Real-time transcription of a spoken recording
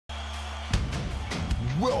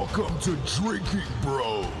Welcome to Drinkin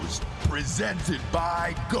Bros, presented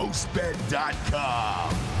by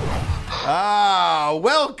GhostBed.com.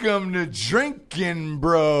 Welcome to Drinkin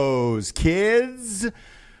Bros, kids.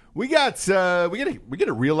 We got a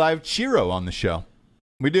real live Chiro on the show.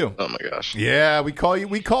 We do. Oh my gosh. Yeah, we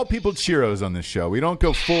call people Chiros on this show. We don't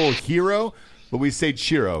go full hero, but we say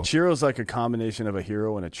Chiro. Chiro's like a combination of a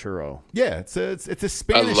hero and a churro. Yeah, it's a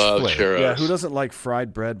Spanish I love flavor. churros. Yeah, who doesn't like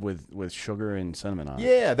fried bread with sugar and cinnamon on it?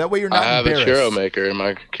 Yeah, that way you're not I have embarrassed. a churro maker in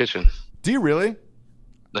my kitchen. Do you really?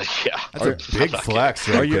 Yeah. That's a big flex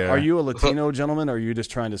right there. Are you a Latino gentleman, or are you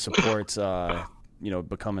just trying to support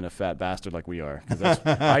becoming a fat bastard like we are? Because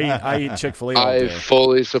I eat Chick-fil-A all day. I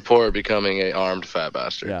fully support becoming a armed fat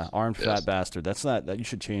bastard. Yeah, armed fat bastard. That's not that. You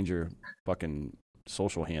should change your fucking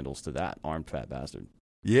social handles to that, armed fat bastard.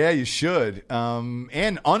 Yeah, you should.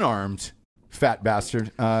 And unarmed fat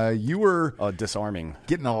bastard. You were disarming.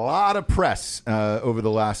 Getting a lot of press over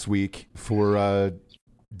the last week for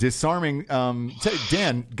disarming.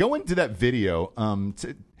 Dan, go into that video.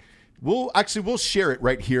 We'll share it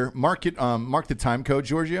right here. Mark the time code,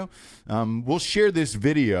 Giorgio. We'll share this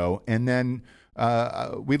video, and then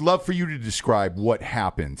we'd love for you to describe what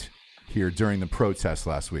happened here during the protest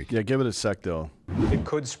last week. Yeah, give it a sec, though. It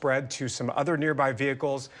could spread to some other nearby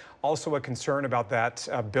vehicles. Also a concern about that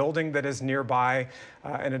building that is nearby.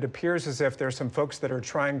 And it appears as if there's some folks that are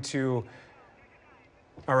trying to...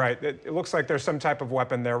 All right, it looks like there's some type of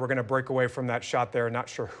weapon there. We're going to break away from that shot there. Not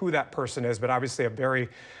sure who that person is, but obviously a very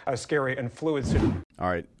scary and fluid situation. All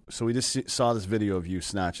right, so we just saw this video of you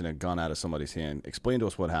snatching a gun out of somebody's hand. Explain to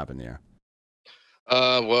us what happened there.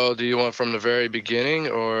 Well, do you want from the very beginning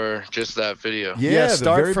or just that video? Yeah,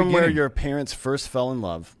 start from beginning. where your parents first fell in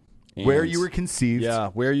love. Where you were conceived. Yeah,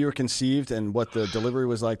 where you were conceived and what the delivery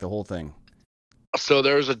was like, the whole thing. So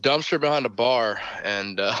there was a dumpster behind a bar,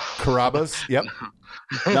 and Carrabba's. Yep.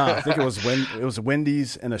 No, I think it was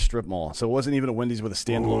Wendy's and a strip mall. So it wasn't even a Wendy's with a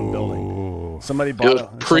standalone building. Somebody bought it was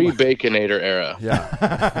pre-Baconator era.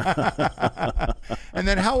 Yeah. And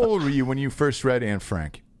then how old were you when you first read Anne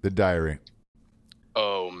Frank, the diary?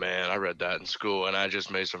 Oh man, I read that in school, and I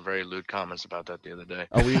just made some very lewd comments about that the other day.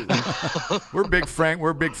 We're big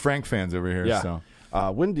Frank fans over here. Yeah. So.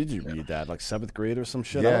 When did you read that? Like 7th grade or some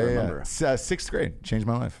shit? Yeah, I don't remember. 6th grade. Changed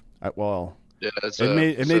my life. It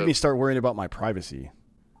made me start worrying about my privacy.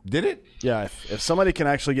 Did it? Yeah. If somebody can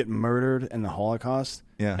actually get murdered in the Holocaust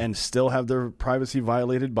and still have their privacy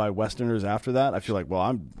violated by Westerners after that, I feel like, well,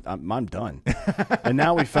 I'm done. And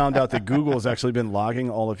now we found out that Google has actually been logging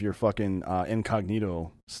all of your fucking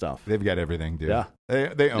incognito stuff. They've got everything, dude. Yeah.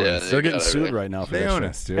 They own us. They're getting sued right now for They this own shit.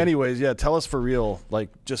 us, dude. Anyways, tell us for real, like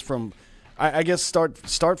just from, I guess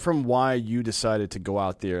start from why you decided to go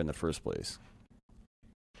out there in the first place.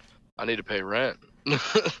 I need to pay rent.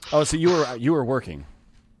 Oh, so you were working.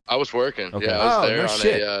 I was working. Okay. Yeah, I was there no on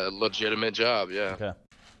shit. a legitimate job. Yeah. Okay.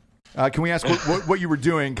 Can we ask what you were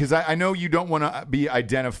doing? Because I know you don't want to be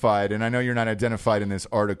identified, and I know you're not identified in this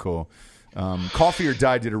article. Coffee or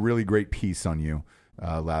Die did a really great piece on you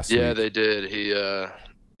last week. Yeah, they did.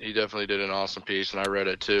 He definitely did an awesome piece, and I read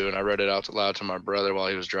it too. And I read it out loud to my brother while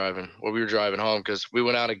he was driving. Well, we were driving home because we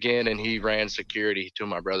went out again, and he ran security. Two of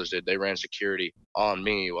my brothers did. They ran security on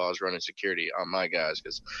me while I was running security on my guys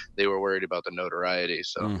because they were worried about the notoriety.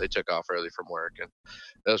 So they took off early from work, and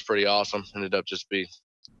that was pretty awesome. Ended up just be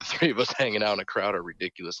the three of us hanging out in a crowd of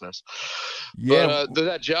ridiculousness. Yeah. But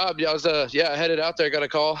that job, I was I headed out there. Got a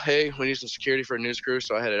call. Hey, we need some security for a news crew.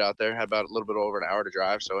 So I headed out there. Had about a little bit over an hour to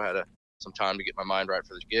drive. So I had some time to get my mind right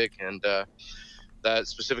for the gig. And that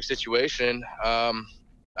specific situation, I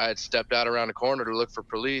had stepped out around the corner to look for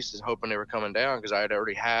police, hoping they were coming down because I had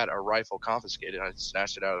already had a rifle confiscated. I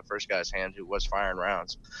snatched it out of the first guy's hand who was firing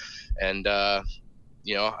rounds. And, I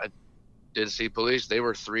didn't see police. They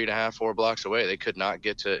were 3.5, 4 blocks away. They could not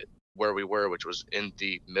get to where we were, which was in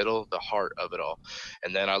the middle, the heart of it all.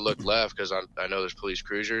 And then I looked left because I know there's police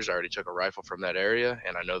cruisers. I already took a rifle from that area,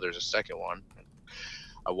 and I know there's a second one.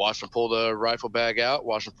 I watched him pull the rifle bag out,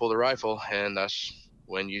 watched him pull the rifle, and that's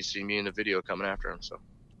when you see me in the video coming after him. So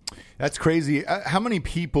that's crazy. How many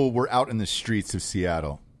people were out in the streets of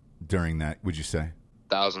Seattle during that, would you say?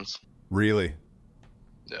 Thousands. Really?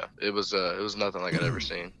 Yeah, it was nothing like I'd ever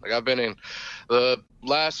seen. Like I've been in the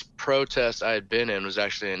last protest I had been in was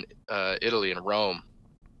actually in Italy, in Rome,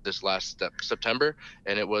 this last September,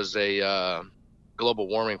 and it was a global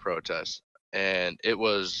warming protest, and it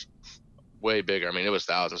was way bigger. I mean, it was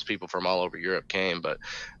thousands. People from all over Europe came, but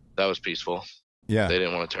that was peaceful. Yeah, they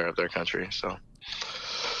didn't want to tear up their country. So,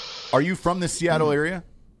 are you from the Seattle area?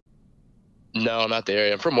 No, not the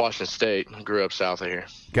area. I'm from Washington State. Grew up south of here.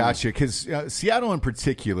 Gotcha. Because Seattle in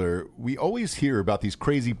particular, we always hear about these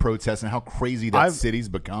crazy protests and how crazy that city's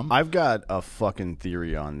become. I've got a fucking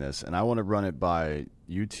theory on this, and I want to run it by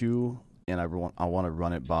you two, and I want to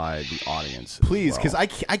run it by the audience. Please, because I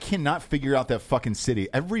cannot figure out that fucking city.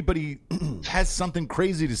 Everybody has something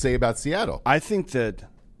crazy to say about Seattle. I think that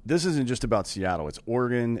this isn't just about Seattle. It's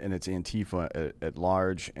Oregon, and it's Antifa at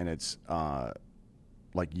large, and it's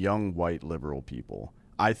like young white liberal people.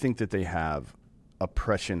 I think that they have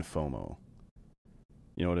oppression FOMO.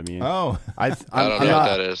 You know what I mean? Oh, I don't know what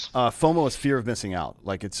that is. FOMO is fear of missing out.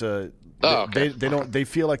 Like it's they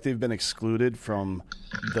feel like they've been excluded from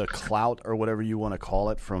the clout or whatever you want to call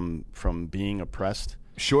it from being oppressed.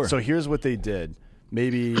 Sure. So here's what they did.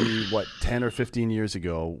 Maybe 10 or 15 years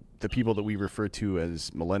ago, the people that we refer to as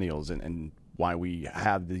millennials and why we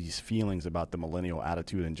have these feelings about the millennial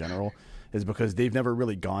attitude in general is because they've never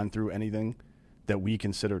really gone through anything that we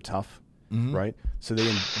consider tough, right? So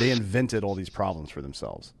they invented all these problems for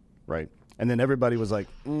themselves, right? And then everybody was like,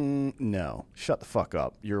 no, shut the fuck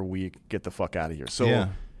up. You're weak. Get the fuck out of here. So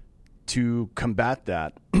to combat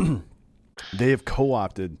that, they have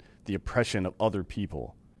co-opted the oppression of other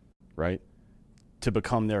people, right, to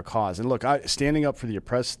become their cause. And look, standing up for the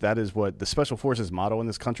oppressed, that is what the Special Forces motto in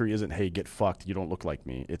this country isn't, hey, get fucked, you don't look like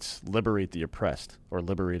me. It's liberate the oppressed, or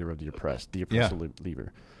liberator of the oppressed, the oppressor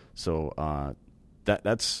leaver. So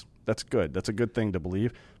that's good. That's a good thing to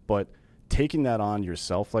believe. But taking that on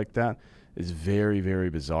yourself like that is very,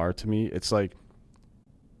 very bizarre to me. It's like,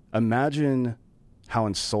 imagine how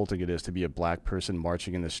insulting it is to be a black person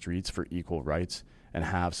marching in the streets for equal rights and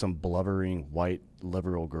have some blubbering white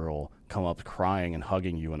liberal girl come up crying and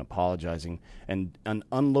hugging you and apologizing and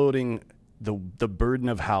unloading the burden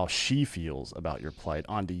of how she feels about your plight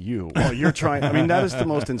onto you while you're trying. I mean, that is the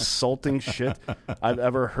most insulting shit I've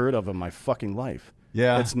ever heard of in my fucking life.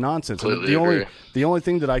 Yeah. It's nonsense. The only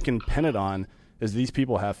thing that I can pin it on is these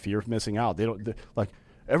people have fear of missing out. Like,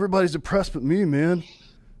 everybody's oppressed but me, man.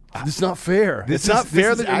 It's not fair. It's not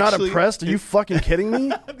fair that you're not oppressed. Are you fucking kidding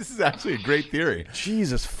me? This is actually a great theory.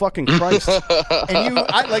 Jesus fucking Christ. And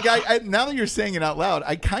now that you're saying it out loud,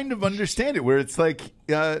 I kind of understand it, where it's like,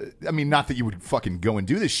 I mean, not that you would fucking go and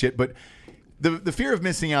do this shit, but the fear of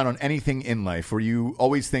missing out on anything in life, where you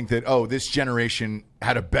always think that, oh, this generation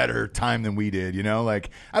had a better time than we did, you know? Like,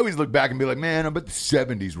 I always look back and be like, man, I bet the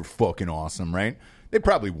 70s were fucking awesome, right? They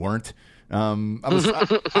probably weren't. You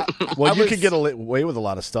could get away with a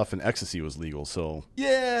lot of stuff, and ecstasy was legal. So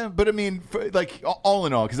yeah, but I mean, all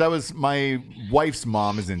in all, because my wife's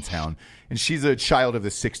mom is in town, and she's a child of the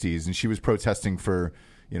 '60s, and she was protesting for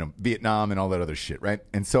Vietnam and all that other shit, right?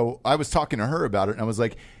 And so I was talking to her about it, and I was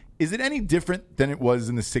like, "Is it any different than it was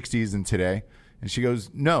in the '60s and today?" And she goes,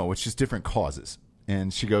 "No, it's just different causes."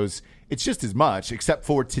 And she goes, "It's just as much, except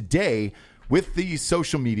for today." With the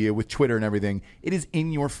social media, with Twitter and everything, it is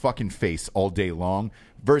in your fucking face all day long.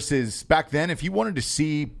 Versus back then, if you wanted to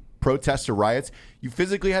see protests or riots, you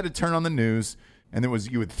physically had to turn on the news, and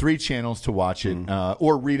you had 3 channels to watch it,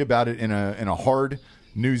 or read about it in a hard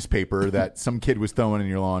newspaper that some kid was throwing in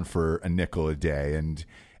your lawn for a nickel a day, and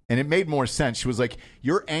it made more sense. She was like,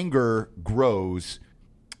 your anger grows,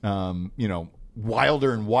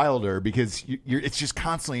 wilder and wilder because it's just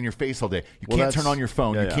constantly in your face all day. You can't turn on your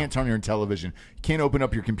phone. You can't turn on your television. You can't open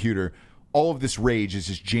up your computer. All of this rage is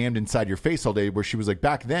just jammed inside your face all day, where she was like,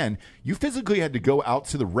 back then, you physically had to go out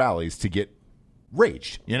to the rallies to get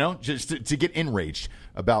raged, just to get enraged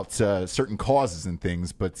about certain causes and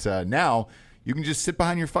things. But now you can just sit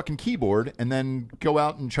behind your fucking keyboard and then go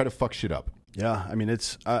out and try to fuck shit up. Yeah, I mean,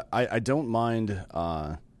 it's I don't mind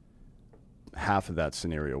half of that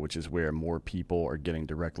scenario, which is where more people are getting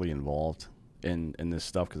directly involved in this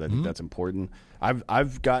stuff, because I think that's important.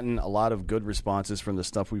 I've gotten a lot of good responses from the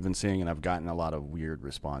stuff we've been seeing, and I've gotten a lot of weird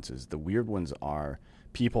responses. The weird ones are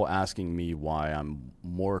people asking me why I'm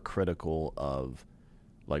more critical of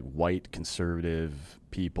like white conservative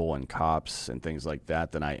people and cops and things like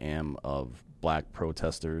that than I am of black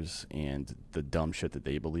protesters and the dumb shit that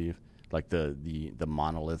they believe, like the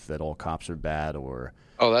monolith that all cops are bad, or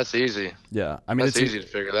that's easy. Yeah, I mean, it's easy to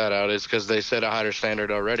figure that out. It's because they set a higher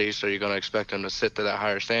standard already, so you're going to expect them to sit to that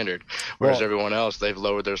higher standard. Whereas everyone else, they've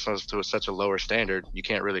lowered themselves to such a lower standard, you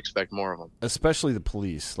can't really expect more of them. Especially the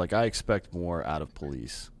police. Like, I expect more out of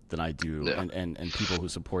police than I do, and people who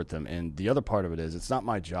support them. And the other part of it is, it's not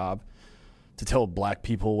my job to tell black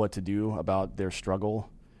people what to do about their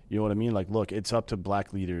struggle. You know what I mean? Like, look, it's up to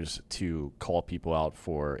black leaders to call people out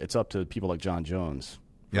for. It's up to people like John Jones,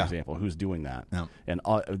 for example, who's doing that. Yeah. And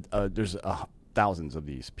there's thousands of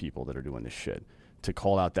these people that are doing this shit, to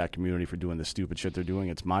call out that community for doing the stupid shit they're doing.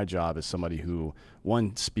 It's my job as somebody who,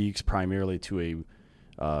 one, speaks primarily to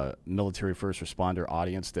a military first responder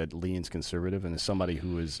audience that leans conservative, and as somebody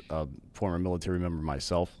who is a former military member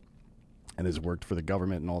myself and has worked for the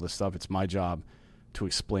government and all this stuff, it's my job to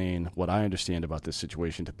explain what I understand about this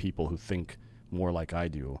situation to people who think more like I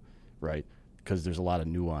do, right? Because there's a lot of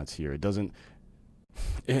nuance here. It doesn't...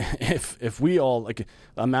 If we all, like,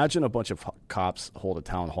 imagine a bunch of cops hold a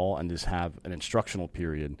town hall and just have an instructional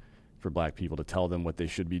period for black people to tell them what they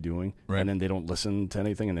should be doing, and then they don't listen to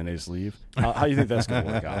anything and then they just leave. How do you think that's going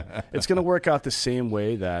to work out? It's going to work out the same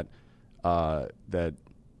way that that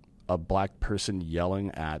a black person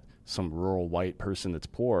yelling at some rural white person that's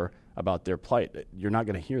poor about their plight. You're not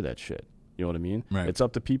going to hear that shit. You know what I mean? Right. It's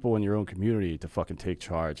up to people in your own community to fucking take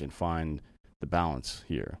charge and find the balance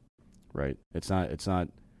here. Right? It's never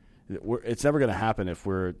going to happen if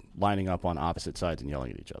we're lining up on opposite sides and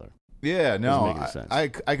yelling at each other. Yeah, no, Doesn't make any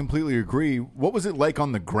sense. I completely agree. What was it like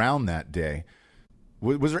on the ground that day?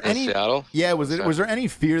 Was there any Seattle? Yeah, was there any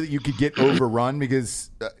fear that you could get overrun?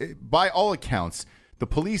 Because by all accounts, the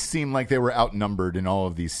police seemed like they were outnumbered in all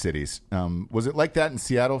of these cities. Was it like that in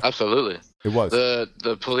Seattle? Absolutely. It was.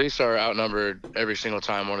 The police are outnumbered every single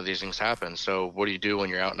time one of these things happens. So what do you do when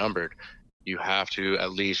you're outnumbered? You have to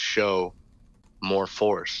at least show more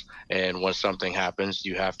force. And when something happens,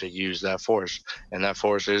 you have to use that force. And that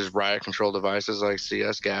force is riot control devices like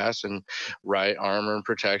CS gas and riot armor and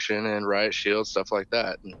protection and riot shields, stuff like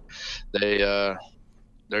that. And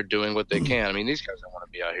they're doing what they can. I mean, these guys don't want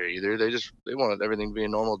to be out here either. They want everything to be a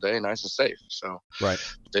normal day, nice and safe. So right.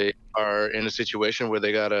 They are in a situation where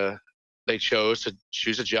they chose to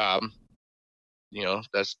choose a job, you know,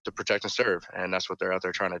 that's to protect and serve. And that's what they're out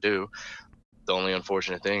there trying to do. The only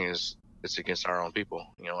unfortunate thing is it's against our own people,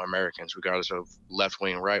 you know, Americans, regardless of left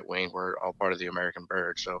wing, right wing, we're all part of the American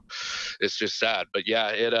bird. So it's just sad. But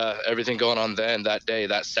yeah, everything going on then that day,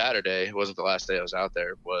 that Saturday, it wasn't the last day I was out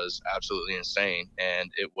there, was absolutely insane.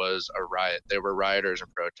 And it was a riot. There were rioters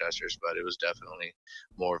and protesters, but it was definitely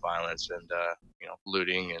more violence and, you know,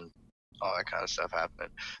 looting and all that kind of stuff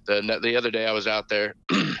happening. The other day I was out there,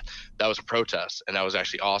 that was a protest, and that was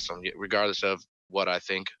actually awesome. Regardless of what I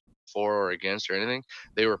think for or against or anything,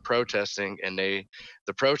 they were protesting, and the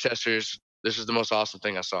protesters, this is the most awesome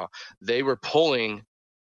thing I saw. They were pulling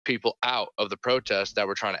people out of the protest that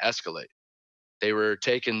were trying to escalate. They were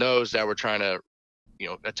taking those that were trying to, you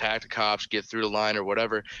know, attack the cops, get through the line or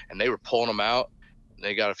whatever, and they were pulling them out.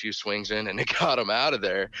 They got a few swings in and they got them out of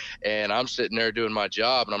there. And I'm sitting there doing my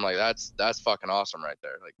job, and I'm like, that's fucking awesome right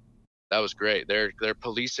there. Like, that was great. They're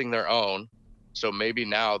policing their own, so maybe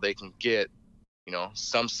now they can get, you know,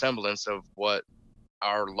 some semblance of what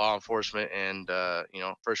our law enforcement and you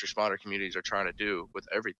know, first responder communities are trying to do with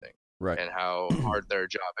everything, right? And how hard their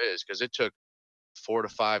job is, because it took 4 to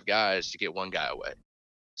 5 guys to get one guy away.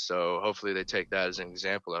 So hopefully they take that as an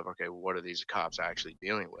example of, okay, what are these cops actually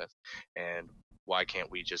dealing with, and why can't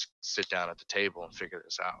we just sit down at the table and figure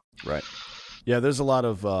this out? Right. Yeah, there's a lot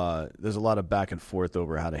of back and forth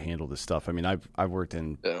over how to handle this stuff. I mean, I've worked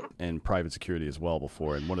in private security as well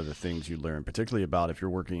before, and one of the things you learn, particularly about if you're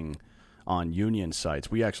working on union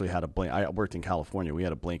sites, we actually had I worked in California. We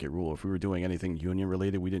had a blanket rule. If we were doing anything union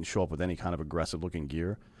related, we didn't show up with any kind of aggressive looking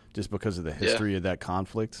gear, just because of the history of that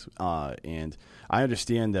conflict. And I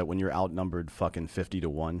understand that when you're outnumbered fucking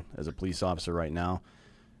 50-1 as a police officer right now,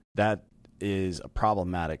 that is a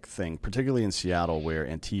problematic thing, particularly in Seattle, where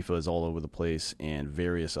Antifa is all over the place and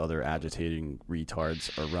various other agitating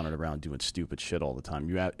retards are running around doing stupid shit all the time.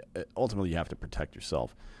 Ultimately you have to protect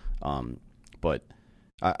yourself. But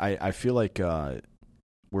I feel like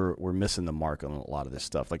we're missing the mark on a lot of this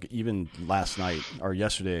stuff. Like, even last night or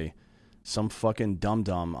yesterday, some fucking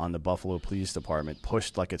dum-dum on the Buffalo Police Department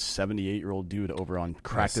pushed like a 78-year-old dude over on,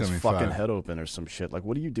 cracked his fucking head open or some shit. Like,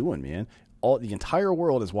 what are you doing, man? The entire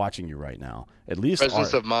world is watching you right now. At least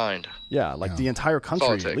presence of mind. Yeah, like the entire country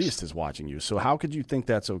at least is watching you. So how could you think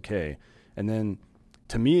that's okay? And then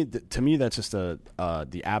to me that's just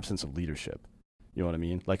the absence of leadership. You know what I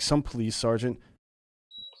mean? Like, some police sergeant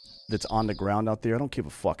that's on the ground out there, I don't give a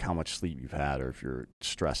fuck how much sleep you've had or if you're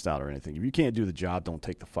stressed out or anything. If you can't do the job, don't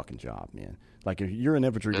take the fucking job, man. Like, if you're an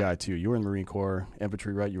infantry guy too, you were in Marine Corps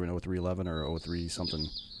infantry, right? You were in 0311 or 03 something.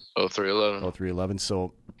 0311. 0311.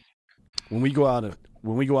 So when we go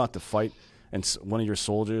out to fight, and one of your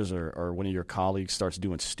soldiers or one of your colleagues starts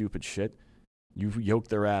doing stupid shit, you yoke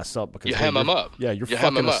their ass up because you hem them up. Yeah, you're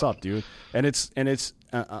fucking us up, dude. And it's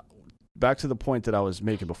back to the point that I was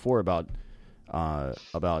making before about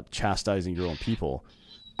chastising your own people.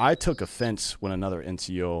 I took offense when another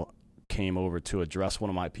NCO came over to address one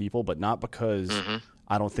of my people, but not because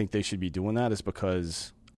I don't think they should be doing that is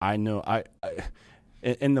because I know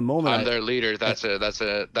in the moment I'm their leader. That's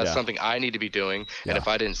something I need to be doing. And if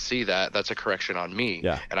I didn't see that, that's a correction on me.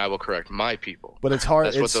 Yeah. And I will correct my people. But it's hard.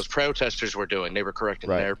 That's what those protesters were doing. They were correcting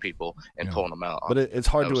their people and pulling them out. But it's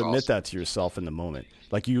hard to admit that to yourself in the moment.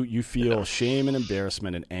 Like you feel shame and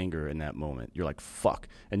embarrassment and anger in that moment. You're like, fuck.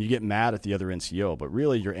 And you get mad at the other NCO, but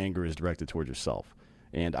really your anger is directed toward yourself.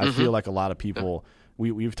 And I feel like a lot of people,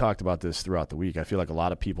 we've talked about this throughout the week. I feel like a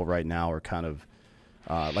lot of people right now are kind of,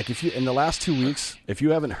 like if you in the last 2 weeks, if you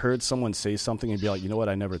haven't heard someone say something and be like, you know what,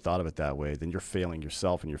 I never thought of it that way, then you're failing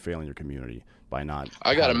yourself and you're failing your community by not.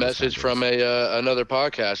 I got a message from another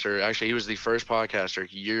podcaster. Actually, he was the first podcaster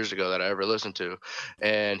years ago that I ever listened to,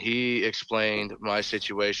 and he explained my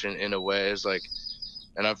situation in a way. It's like,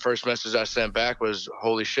 and the first message I sent back was,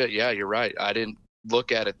 "Holy shit, yeah, you're right. I didn't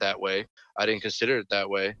look at it that way. I didn't consider it that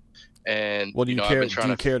way." And well, do you care? Do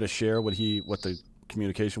you care to share what the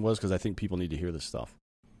communication was? Because I think people need to hear this stuff.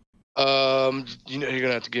 You're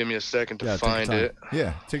gonna have to give me a second to find it.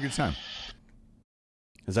 Yeah, take your time.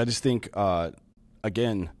 Because I just think,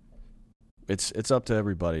 again, it's up to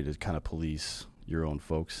everybody to kind of police your own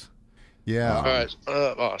folks. Yeah. All right.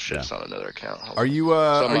 Oh shit, it's on another account. Are you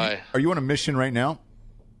are you on a mission right now?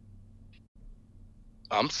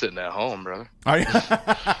 I'm sitting at home, brother. Are you?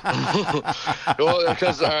 Well,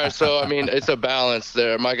 because all right, so I mean, it's a balance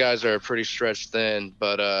there. My guys are pretty stretched thin,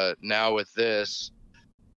 but now with this,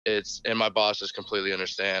 and my bosses completely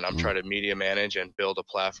understand. I'm trying to media manage and build a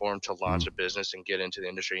platform to launch a business and get into the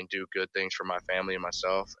industry and do good things for my family and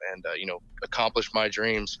myself, and accomplish my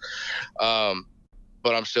dreams.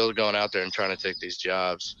 But I'm still going out there and trying to take these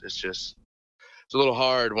jobs. It's a little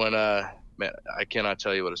hard when man, I cannot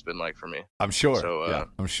tell you what it's been like for me. I'm sure. So,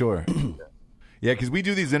 I'm sure. Yeah, because we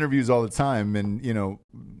do these interviews all the time, and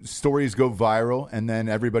stories go viral, and then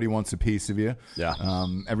everybody wants a piece of you. Yeah.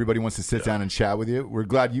 Everybody wants to sit down and chat with you. We're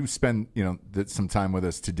glad you spend some time with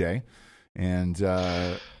us today, and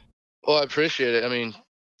well, I appreciate it. I mean,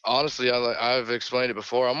 honestly, I've explained it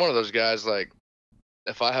before. I'm one of those guys, like,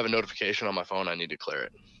 if I have a notification on my phone, I need to clear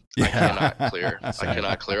it. Yeah. I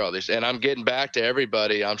cannot clear all these. And I'm getting back to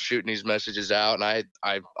everybody. I'm shooting these messages out, and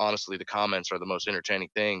I honestly, the comments are the most entertaining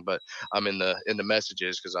thing, but I'm in the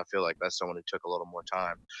messages because I feel like that's someone who took a little more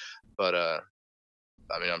time. But I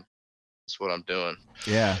mean, that's what I'm doing.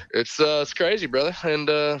 Yeah. It's crazy, brother. And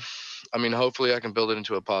I mean, hopefully I can build it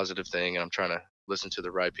into a positive thing, and I'm trying to listen to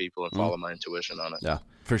the right people and follow my intuition on it. Yeah,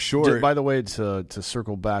 for sure. By the way, to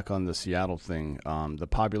circle back on the Seattle thing, the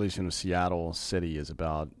population of Seattle City is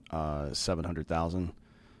about 700,000,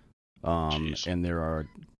 and there are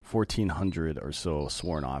 1,400 or so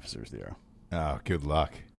sworn officers there. Oh, good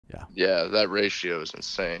luck. Yeah, that ratio is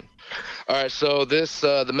insane. All right, so this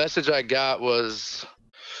the message I got was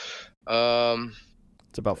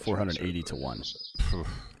it's about 480 to 1,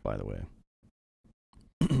 by the way.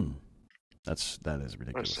 That is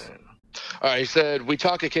ridiculous. All right, he said, we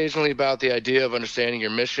talk occasionally about the idea of understanding your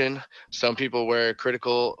mission. Some people were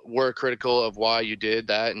critical of why you did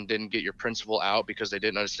that and didn't get your principal out because they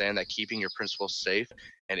didn't understand that keeping your principal safe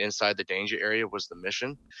and inside the danger area was the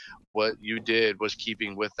mission. What you did was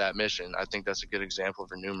keeping with that mission. I think that's a good example of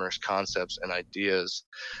your numerous concepts and ideas.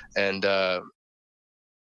 And at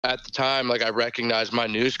the time, like, I recognized my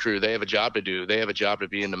news crew, they have a job to do. They have a job to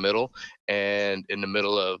be in the middle, and in the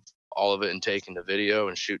middle of all of it and taking the video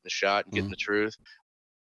and shooting the shot and getting the truth,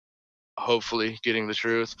 hopefully getting the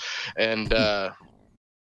truth. And, I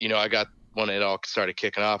got, when it all started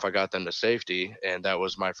kicking off, I got them to safety, and that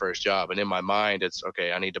was my first job. And in my mind, it's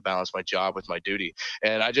okay, I need to balance my job with my duty.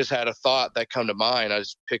 And I just had a thought that come to mind. I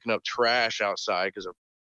was picking up trash outside because a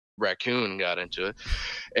raccoon got into it.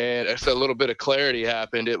 And it's a little bit of clarity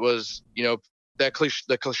happened. It was,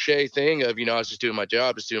 the cliche thing of, I was just doing my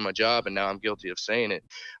job, and now I'm guilty of saying it.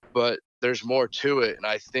 But there's more to it. And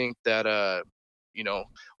I think that,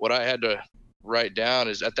 what I had to write down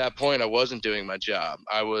is, at that point, I wasn't doing my job.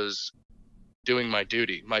 I was doing my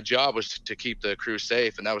duty. My job was to keep the crew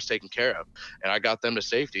safe, and that was taken care of. And I got them to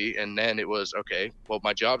safety. And then it was, okay, well,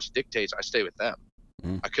 my job dictates I stay with them.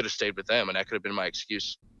 I could have stayed with them, and that could have been my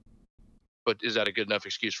excuse. But is that a good enough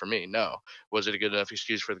excuse for me? No. Was it a good enough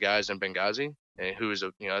excuse for the guys in Benghazi? And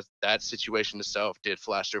that situation itself did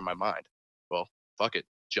flash through my mind. Well, fuck it.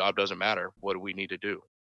 Job doesn't matter. What do we need to do?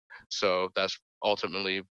 So that's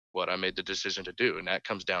ultimately what I made the decision to do. And that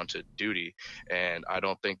comes down to duty. And I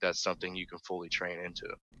don't think that's something you can fully train into.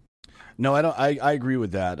 No, I don't. I agree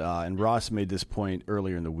with that. And Ross made this point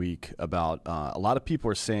earlier in the week about a lot of people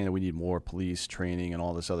are saying that we need more police training and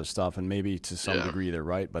all this other stuff. And maybe to some degree they're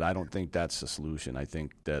right, but I don't think that's the solution. I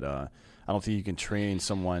think that I don't think you can train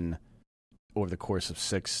someone over the course of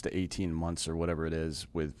 6 to 18 months or whatever it is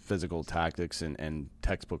with physical tactics and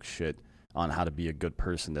textbook shit on how to be a good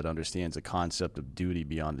person that understands the concept of duty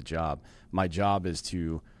beyond the job. My job is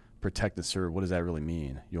to protect and serve. What does that really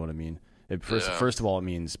mean? You know what I mean? First of all, it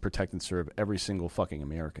means protect and serve every single fucking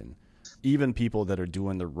American, even people that are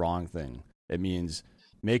doing the wrong thing. It means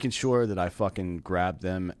making sure that I fucking grab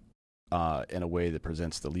them in a way that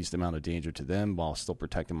presents the least amount of danger to them while still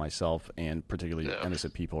protecting myself and particularly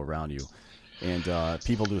innocent people around you. And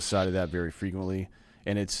people lose sight of that very frequently.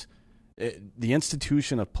 And the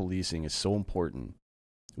institution of policing is so important.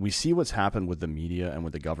 We see what's happened with the media and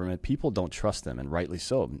with the government. People don't trust them, and rightly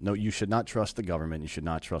so. No, you should not trust the government. You should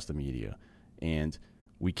not trust the media. And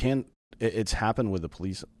we can't. It's happened with the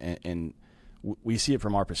police, and we see it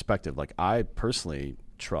from our perspective. Like, I personally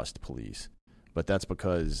trust police, but that's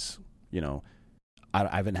because, you know,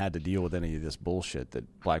 I haven't had to deal with any of this bullshit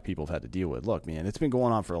that black people have had to deal with. Look, man, it's been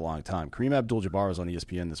going on for a long time. Kareem Abdul-Jabbar was on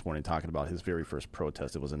ESPN this morning talking about his very first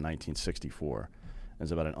protest. It was in 1964. It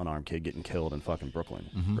was about an unarmed kid getting killed in fucking Brooklyn,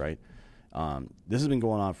 right? This has been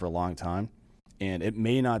going on for a long time, and it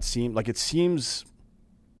may not seem like, it seems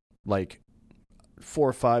like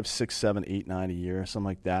 4, 5, 6, 7, 8, 9 a year, something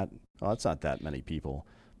like that. Well, that's not that many people,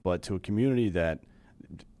 but to a community that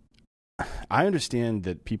I understand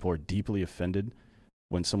that people are deeply offended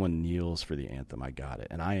when someone kneels for the anthem. I got it,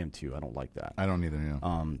 and I am too. I don't like that. I don't either.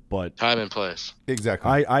 Yeah. But time and place.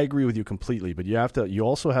 Exactly. I agree with you completely. But you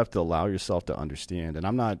also have to allow yourself to understand. And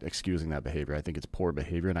I'm not excusing that behavior. I think it's poor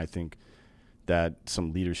behavior, and I think that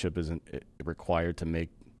some leadership isn't required to make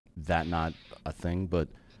that not a thing. But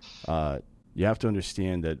you have to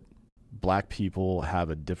understand that black people have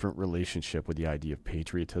a different relationship with the idea of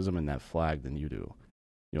patriotism and that flag than you do.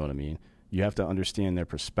 You know what I mean? You have to understand their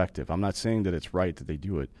perspective. I'm not saying that it's right that they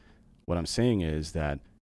do it. What I'm saying is that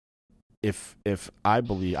if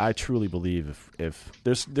I truly believe if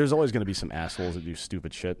there's always going to be some assholes that do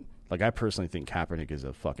stupid shit. Like, I personally think Kaepernick is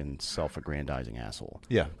a fucking self-aggrandizing asshole.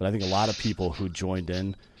 Yeah. But I think a lot of people who joined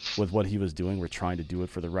in with what he was doing were trying to do it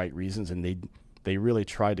for the right reasons, and they really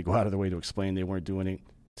tried to go out of their way to explain they weren't doing it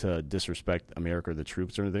to disrespect America or the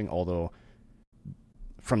troops or anything, although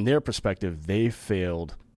from their perspective, they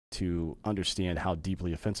failed to understand how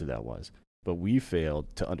deeply offensive that was. But we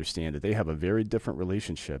failed to understand that they have a very different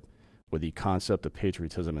relationship with the concept of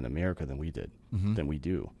patriotism in America than we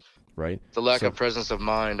do, right? The lack of presence of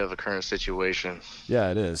mind of a current situation.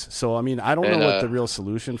 Yeah, it is. So, I mean, I don't know what the real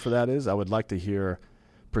solution for that is. I would like to hear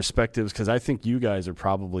perspectives, because I think you guys are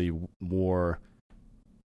probably more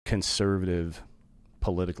conservative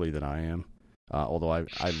politically than I am, although I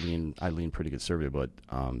lean pretty conservative, but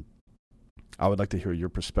I would like to hear your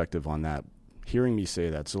perspective on that, hearing me say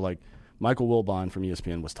that. So, like, Michael Wilbon from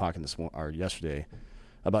ESPN was talking yesterday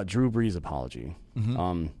about Drew Brees' apology.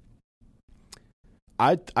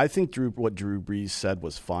 I think what Drew Brees said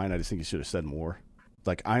was fine. I just think he should have said more.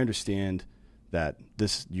 Like, I understand that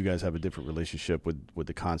you guys have a different relationship with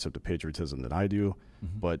the concept of patriotism than I do,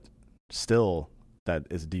 but still, that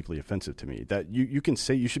is deeply offensive to me. That you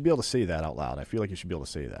should be able to say that out loud. I feel like you should be able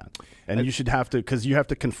to say that, and you should have to, because you have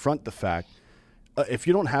to confront the fact. If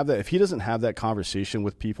you don't have that, if he doesn't have that conversation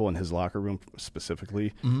with people in his locker room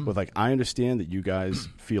specifically, with like, I understand that you guys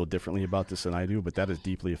feel differently about this than I do, but that is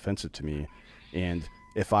deeply offensive to me, and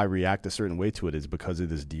if I react a certain way to it, it's because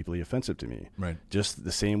it is deeply offensive to me. Right. Just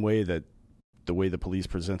the same way that the way the police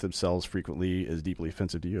present themselves frequently is deeply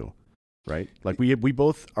offensive to you, right? Like, we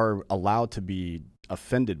both are allowed to be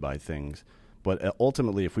offended by things, but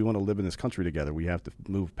ultimately, if we want to live in this country together, we have to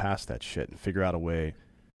move past that shit and figure out a way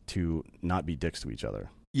to not be dicks to each other.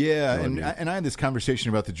 Yeah, you know and I had this conversation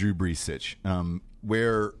about the Drew Brees sitch,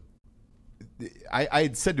 where I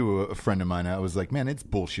had said to a friend of mine, I was like, man, it's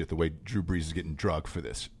bullshit the way Drew Brees is getting drugged for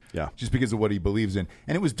this. Yeah. Just because of what he believes in.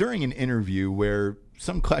 And it was during an interview where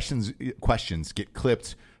some questions get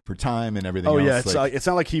clipped for time and everything else. Oh, yeah. It's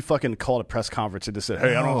not like he fucking called a press conference and just said,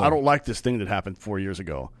 hey, I don't like this thing that happened 4 years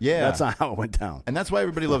ago. Yeah. That's not how it went down. And that's why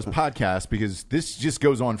everybody loves podcasts, because this just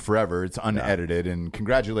goes on forever. It's unedited, and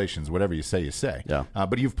congratulations, whatever you say, you say. Yeah.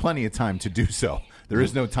 But you have plenty of time to do so. There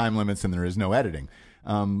is no time limits and there is no editing.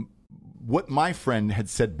 What my friend had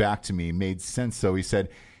said back to me made sense, though. He said,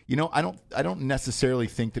 you know, I don't necessarily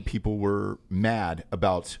think that people were mad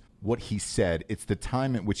about what he said. It's the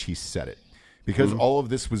time at which he said it. Because all of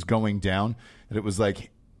this was going down, that it was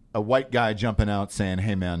like a white guy jumping out saying,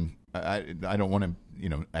 hey, man, I don't want to, you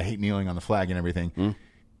know, I hate kneeling on the flag and everything.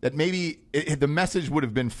 That maybe the message would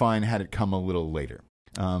have been fine had it come a little later.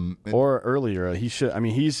 Or earlier. He should. I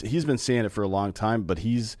mean, he's been saying it for a long time, but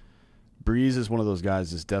he's Breeze is one of those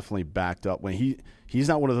guys that's definitely backed up. When he's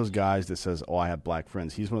not one of those guys that says, "Oh, I have black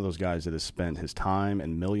friends." He's one of those guys that has spent his time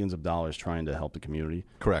and millions of dollars trying to help the community.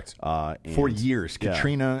 Correct. For years,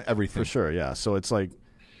 Katrina, everything. For sure, yeah. So it's like,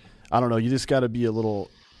 I don't know. You just got to be a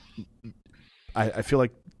little. I feel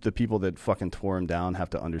like the people that fucking tore him down have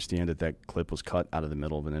to understand that clip was cut out of the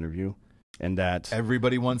middle of an interview. And that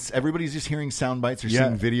everybody's just hearing sound bites or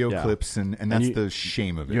seeing video clips, and that's the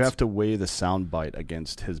shame of it. You have to weigh the sound bite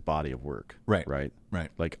against his body of work. Right.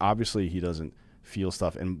 Like, obviously he doesn't feel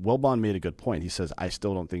stuff. And Wilbon made a good point. He says, I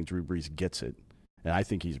still don't think Drew Brees gets it. And I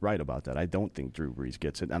think he's right about that. I don't think Drew Brees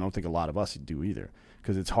gets it. I don't think a lot of us do either.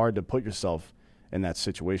 Because it's hard to put yourself in that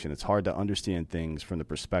situation. It's hard to understand things from the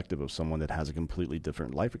perspective of someone that has a completely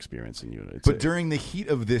different life experience than you. But during the heat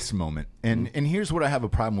of this moment, and here's what I have a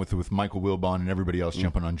problem with Michael Wilbon and everybody else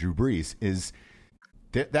jumping on Drew Brees, is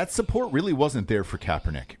that support really wasn't there for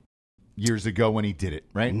Kaepernick years ago when he did it,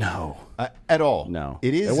 right? No. At all. No.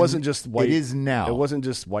 It wasn't just white. It is now. It wasn't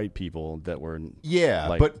just white people that were... Yeah,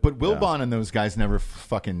 like, but Wilbon and those guys never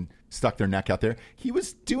fucking stuck their neck out there. He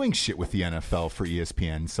was doing shit with the NFL for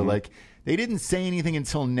ESPN. So, they didn't say anything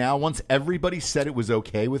until now. Once everybody said it was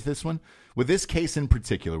okay with this one, with this case in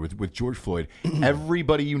particular, with George Floyd,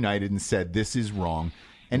 everybody united and said this is wrong.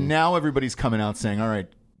 And now everybody's coming out saying, all right,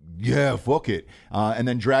 yeah, fuck it. And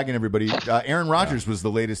then dragging everybody. Aaron Rodgers was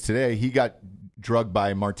the latest today. He got drugged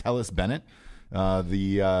by Martellus Bennett,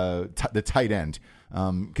 the tight end.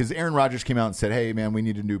 Because Aaron Rodgers came out and said, hey, man, we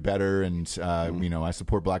need to do better. And, I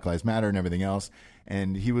support Black Lives Matter and everything else.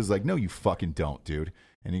 And he was like, no, you fucking don't, dude.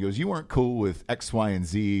 And he goes, you weren't cool with X, Y, and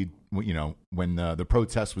Z, when the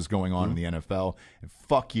protest was going on in the NFL. And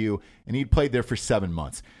fuck you. And he'd played there for 7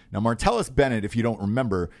 months. Now, Martellus Bennett, if you don't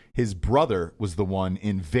remember, his brother was the one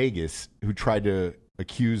in Vegas who tried to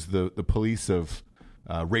accuse the police of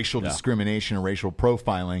racial discrimination and racial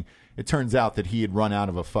profiling. It turns out that he had run out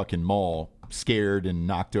of a fucking mall, scared and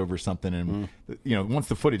knocked over something. And, once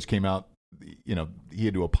the footage came out, he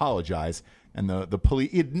had to apologize. And the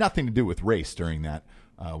police, it had nothing to do with race during that.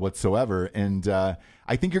 Whatsoever. And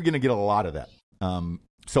I think you're going to get a lot of that.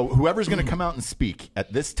 So whoever's going to come out and speak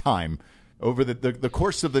at this time over the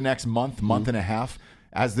course of the next month and a half,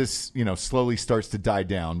 as this slowly starts to die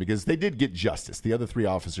down, because they did get justice. The other 3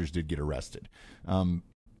 officers did get arrested.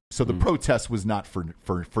 So the protest was not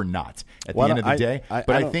for naught at the end of the day.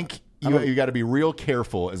 But I think you got to be real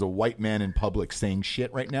careful as a white man in public saying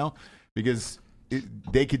shit right now, because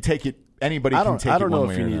they could take it. Anybody can take it one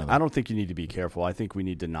way or another. I don't think you need to be careful. I think we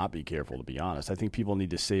need to not be careful, to be honest. I think people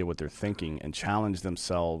need to say what they're thinking and challenge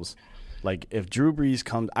themselves. Like, if Drew Brees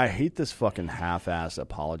comes, I hate this fucking half-ass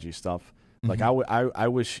apology stuff. Like, I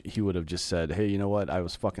wish he would have just said, hey, you know what? I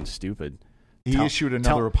was fucking stupid. He issued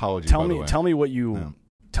another apology, by the way. Tell me what you...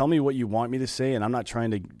 Tell me what you want me to say, and I'm not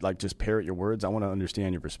trying to just parrot your words. I want to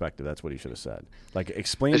understand your perspective. That's what he should have said. Like,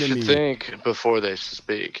 explain to me. Think before they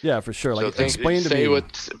speak. Yeah, for sure. Like, explain to me.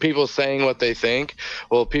 What people saying what they think.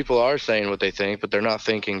 Well, people are saying what they think, but they're not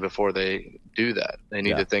thinking before they do that. They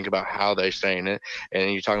need to think about how they're saying it.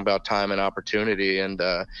 And you're talking about time and opportunity, and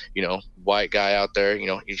white guy out there.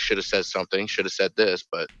 He should have said something. Should have said this,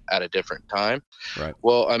 but at a different time. Right.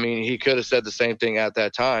 Well, I mean, he could have said the same thing at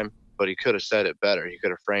that time, but he could have said it better. He could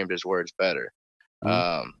have framed his words better.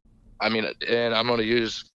 And I'm going to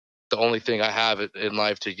use the only thing I have in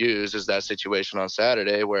life to use is that situation on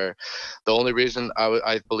Saturday, where the only reason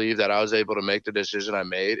I believe that I was able to make the decision I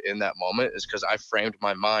made in that moment is because I framed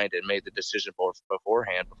my mind and made the decision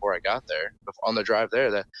beforehand, before I got there, on the drive there,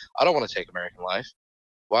 that I don't want to take American life.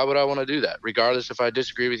 Why would I want to do that? Regardless if I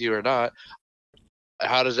disagree with you or not,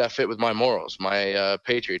 how does that fit with my morals, my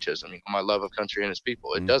patriotism, my love of country and its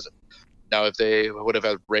people? It doesn't. Now, if they would have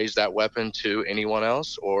raised that weapon to anyone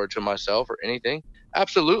else or to myself or anything,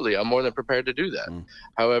 absolutely, I'm more than prepared to do that.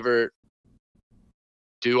 However,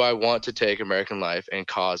 do I want to take American life and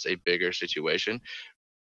cause a bigger situation,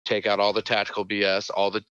 take out all the tactical BS, all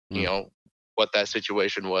the, what that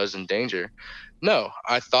situation was in danger? No,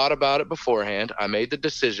 I thought about it beforehand. I made the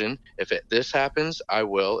decision. If this happens, I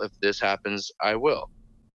will. If this happens, I will.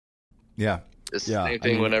 Yeah. It's the same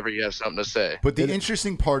thing whenever you have something to say. But the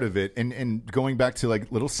interesting part of it, and going back to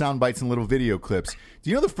like little sound bites and little video clips, do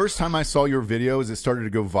you know the first time I saw your video as it started to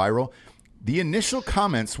go viral, the initial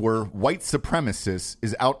comments were white supremacist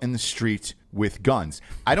is out in the street with guns.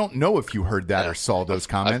 I don't know if you heard that or saw those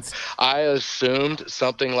comments. I assumed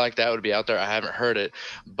something like that would be out there. I haven't heard it,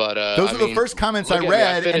 but those are the first comments I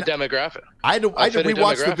read. I fit a demographic. I had to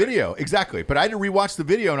rewatch the video. Exactly. But I had to rewatch the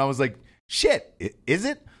video, and I was like, shit, is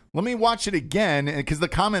it? Let me watch it again, because the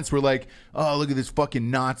comments were like, "Oh, look at this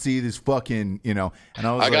fucking Nazi, this fucking," and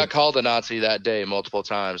I got called a Nazi that day multiple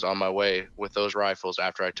times on my way with those rifles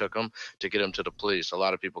after I took them to get them to the police. A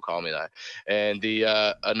lot of people call me that. And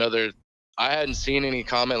I hadn't seen any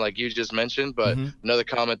comment like you just mentioned, but another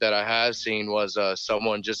comment that I have seen was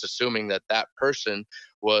someone just assuming that person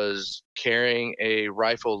was carrying a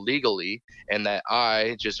rifle legally, and that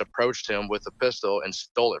I just approached him with a pistol and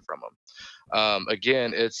stole it from him.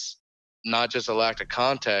 Again, it's not just a lack of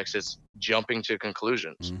context, it's jumping to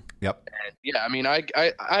conclusions. Yep. And yeah, I mean, I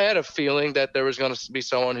had a feeling that there was going to be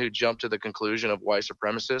someone who jumped to the conclusion of white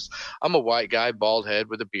supremacists. I'm a white guy, bald head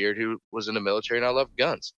with a beard, who was in the military, and I love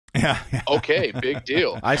guns. Yeah. Okay, big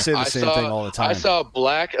deal. I say the same thing all the time. I saw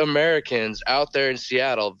black Americans out there in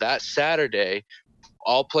Seattle that Saturday,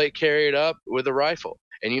 all plate carried up with a rifle.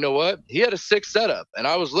 And you know what? He had a sick setup, and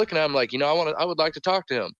I was looking at him like, I would like to talk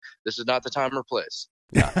to him. This is not the time or place.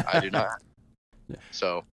 Yeah, I do not.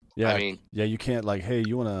 So, yeah, I mean, yeah, you can't like, hey,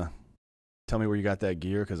 you want to tell me where you got that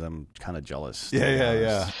gear? Because I'm kind of jealous.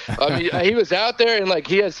 Yeah. I mean, he was out there, and like,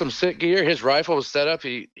 he had some sick gear. His rifle was set up.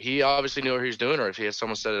 He obviously knew what he was doing, or if he had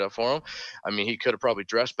someone set it up for him, I mean, he could have probably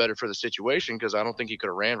dressed better for the situation, because I don't think he could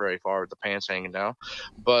have ran very far with the pants hanging down.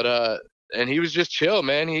 But and he was just chill,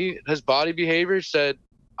 man. His body behavior said,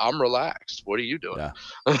 I'm relaxed. What are you doing? Yeah.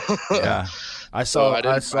 I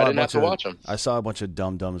didn't have to watch him. I saw a bunch of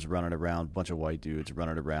dum-dums running around, a bunch of white dudes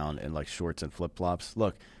running around in like shorts and flip-flops.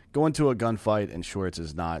 Look, going to a gunfight in shorts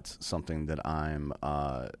is not something that I'm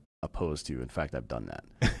opposed to. In fact, I've done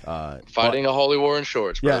that. Fighting a holy war in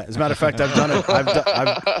shorts, bro. Yeah, as a matter of fact, I've done it.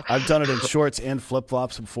 I've done it in shorts and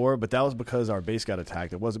flip-flops before, but that was because our base got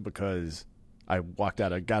attacked. It wasn't because I got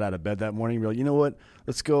out of bed that morning. Real, you know what?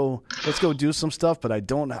 Let's go do some stuff. But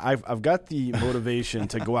I've got the motivation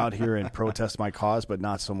to go out here and protest my cause, but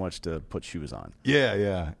not so much to put shoes on. Yeah.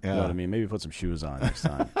 You know what I mean? Maybe put some shoes on next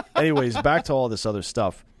time. Anyways, back to all this other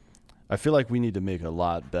stuff. I feel like we need to make a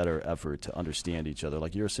lot better effort to understand each other.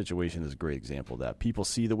 Like your situation is a great example of that. People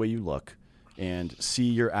see the way you look and see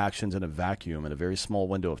your actions in a vacuum in a very small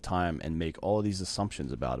window of time and make all of these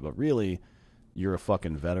assumptions about it. But really, you're a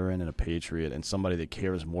fucking veteran and a patriot and somebody that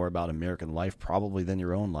cares more about American life probably than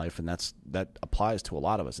your own life, and that applies to a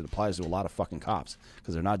lot of us. It applies to a lot of fucking cops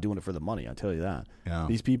because they're not doing it for the money, I'll tell you that. Yeah.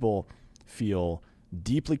 These people feel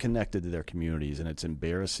deeply connected to their communities, and it's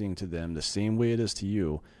embarrassing to them the same way it is to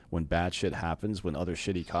you when bad shit happens, when other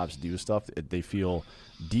shitty cops do stuff. They feel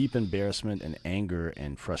deep embarrassment and anger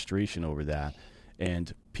and frustration over that,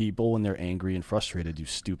 and people, when they're angry and frustrated, do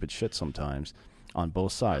stupid shit sometimes. On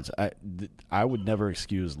both sides. I would never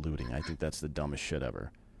excuse looting. I think that's the dumbest shit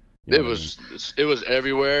ever. You know it was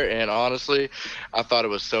everywhere, and honestly, I thought it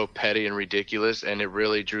was so petty and ridiculous, and it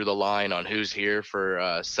really drew the line on who's here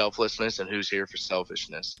for selflessness and who's here for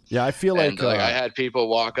selfishness. Yeah, I feel like I had people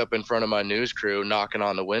walk up in front of my news crew knocking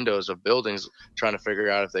on the windows of buildings trying to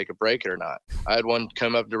figure out if they could break it or not. I had one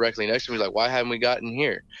come up directly next to me like, why haven't we gotten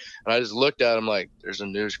here? And I just looked at him like, there's a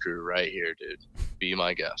news crew right here, dude. Be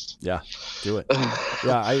my guest. Yeah, do it.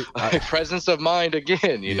 Yeah, I presence of mind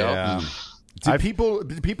again, you know? Did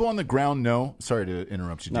people on the ground know? Sorry to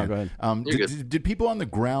interrupt you, Dan. No, go ahead. Did people on the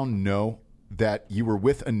ground know that you were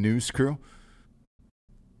with a news crew?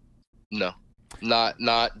 No,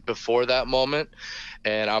 not before that moment,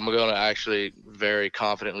 and I'm going to actually very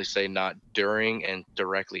confidently say not during and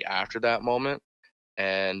directly after that moment,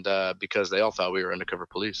 and because they all thought we were undercover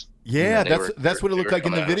police. Yeah, that's what it looked like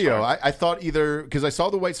in the video. I thought either because I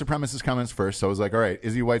saw the white supremacist comments first, so I was like, all right,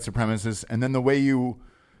 is he white supremacist? And then the way you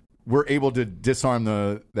were able to disarm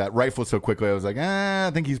that rifle so quickly, I was like,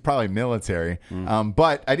 I think he's probably military.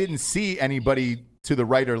 But I didn't see anybody to the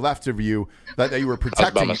right or left of you that you were protecting. I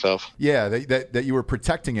was by myself. Yeah, that you were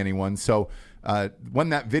protecting anyone. So when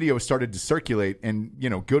that video started to circulate, and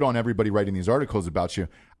good on everybody writing these articles about you,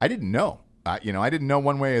 I didn't know. I didn't know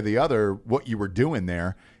one way or the other what you were doing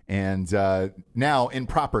there. And now, in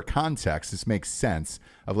proper context, this makes sense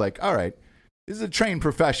of like, all right, this is a trained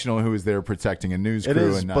professional who is there protecting a news crew. It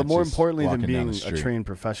is, and not but more just importantly than being a trained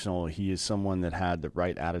professional, he is someone that had the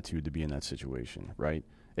right attitude to be in that situation, right?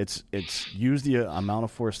 It's use the amount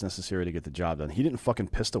of force necessary to get the job done. He didn't fucking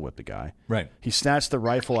pistol whip the guy. Right. He snatched the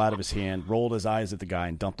rifle out of his hand, rolled his eyes at the guy,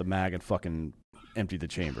 and dumped the mag and fucking emptied the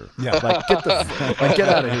chamber. Yeah. Like, get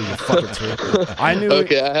out of here, you fucking turd. I knew.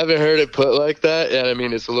 Okay, I haven't heard it put like that, and I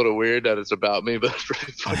mean, it's a little weird that it's about me, but it's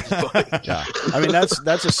pretty fucking funny. Yeah. I mean,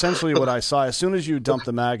 that's essentially what I saw. As soon as you dumped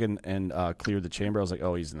the mag and cleared the chamber, I was like,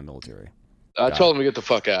 oh, he's in the military. I told him to get the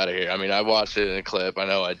fuck out of here. I mean, I watched it in a clip. I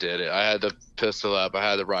know I did it. I had the pistol up. I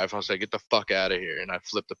had the rifle. I said, get the fuck out of here. And I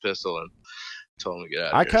flipped the pistol and told him to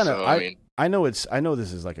get out of here. I know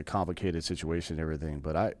this is like a complicated situation and everything,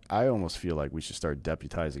 but I almost feel like we should start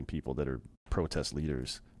deputizing people that are protest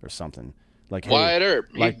leaders or something. Like Wyatt Earp,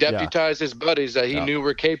 he deputized his buddies that he knew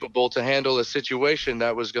were capable to handle a situation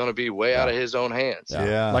that was going to be way out of his own hands.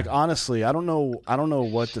 Yeah. Like honestly, I don't know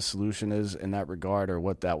what the solution is in that regard or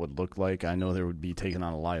what that would look like. I know there would be taking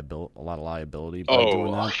on a lot of liability by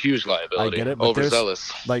doing that. Huge liability. I get it, but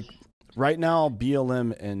overzealous. Like right now,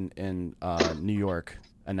 BLM in New York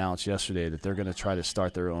announced yesterday that they're going to try to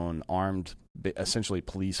start their own armed, essentially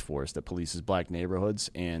police force that polices black neighborhoods,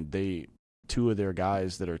 and two of their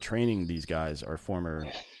guys that are training these guys are former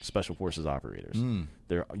Special Forces operators.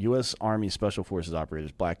 They're U.S. Army Special Forces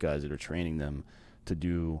operators, black guys that are training them to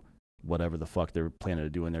do whatever the fuck they're planning to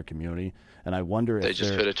do in their community. And I wonder if they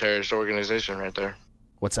just fit a terrorist organization right there.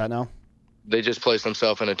 What's that now? They just place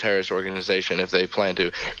themselves in a terrorist organization if they plan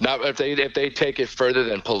to. Not if they take it further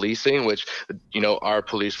than policing, which our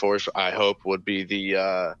police force, I hope, would be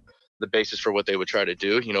the basis for what they would try to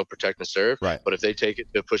do, protect and serve. Right. But if they take it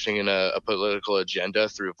to pushing in a political agenda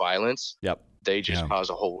through violence, they just cause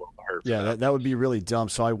a whole world of hurt. Yeah, that would be really dumb.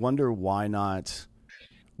 So I wonder why not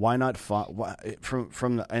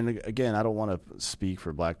from and again, I don't want to speak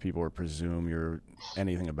for black people or presume you're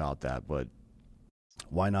anything about that, but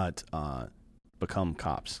why not become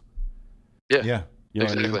cops? Yeah. You know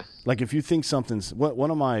exactly. what I mean? Like if you think something's one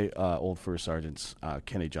of my old first sergeants,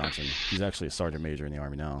 Kenny Johnson, he's actually a sergeant major in the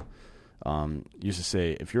Army now, used to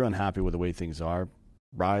say, if you're unhappy with the way things are,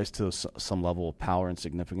 rise to some level of power and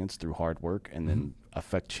significance through hard work, and then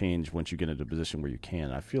affect change once you get into a position where you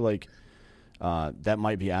can. I feel like that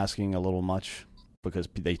might be asking a little much because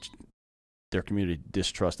their community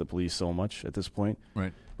distrusts the police so much at this point.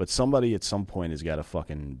 Right. But somebody at some point has got to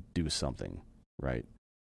fucking do something, right?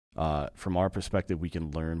 From our perspective, we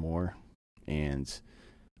can learn more and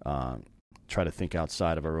try to think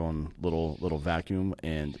outside of our own little vacuum.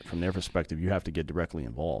 And from their perspective, you have to get directly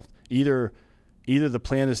involved. Either the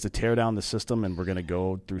plan is to tear down the system and we're going to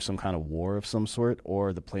go through some kind of war of some sort,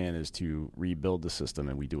 or the plan is to rebuild the system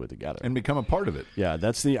and we do it together and become a part of it. Yeah,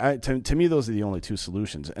 that's to me, those are the only two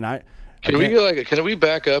solutions. And can we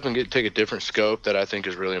back up and take a different scope that I think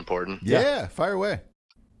is really important? Yeah, fire away.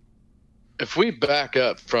 If we back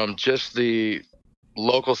up from just the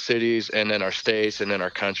local cities and then our states and then our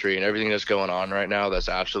country and everything that's going on right now, that's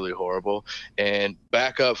absolutely horrible, and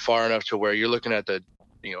back up far enough to where you're looking at the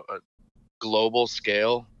a global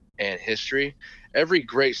scale and history, every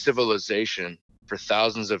great civilization for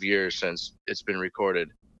thousands of years since it's been recorded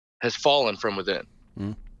has fallen from within.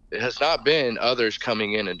 It has not been others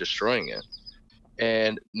coming in and destroying it.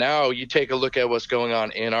 And now you take a look at what's going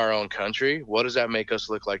on in our own country. What does that make us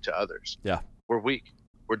look like to others? Yeah. We're weak.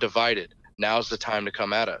 We're divided. Now's the time to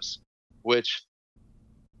come at us, which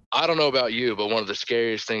I don't know about you, but one of the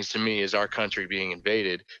scariest things to me is our country being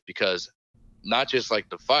invaded, because not just like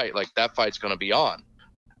the fight, like that fight's going to be on.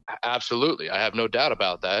 Absolutely. I have no doubt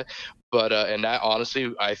about that. But, and that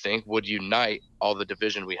honestly, I think would unite all the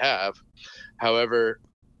division we have. However,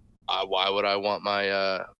 why would I want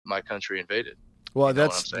my country invaded? Well,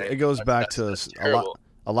 it goes back to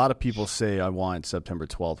a lot of people say I want September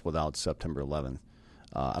 12th without September 11th.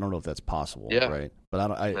 I don't know if that's possible, right?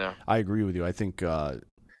 But I agree with you. I think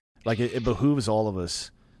it behooves all of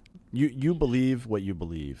us. You believe what you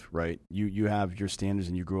believe, right? You have your standards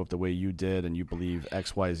and you grew up the way you did, and you believe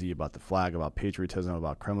X, Y, Z about the flag, about patriotism,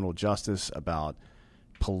 about criminal justice, about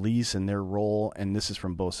police and their role. And this is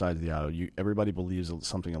from both sides of the aisle. Everybody believes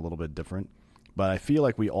something a little bit different, but I feel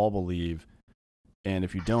like we all believe. And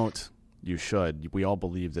if you don't, you should. We all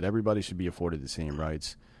believe that everybody should be afforded the same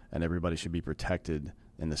rights and everybody should be protected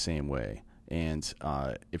in the same way. And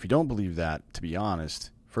if you don't believe that, to be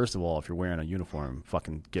honest, first of all, if you're wearing a uniform,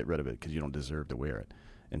 fucking get rid of it because you don't deserve to wear it.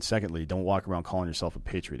 And secondly, don't walk around calling yourself a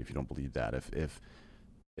patriot if you don't believe that.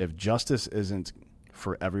 If justice isn't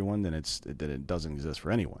for everyone, then it doesn't exist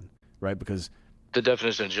for anyone, right? Because the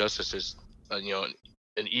definition of justice is,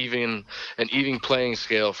 an even playing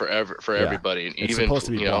scale for everybody. And it's even supposed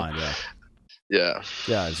to be blind,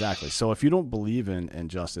 yeah, exactly. So if you don't believe in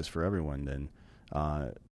justice for everyone,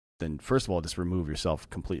 then first of all, just remove yourself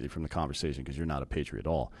completely from the conversation because you're not a patriot at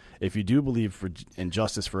all. If you do believe in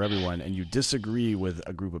justice for everyone and you disagree with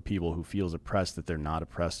a group of people who feels oppressed that they're not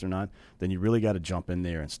oppressed or not, then you really got to jump in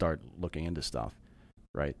there and start looking into stuff,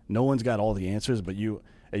 right? No one's got all the answers, but you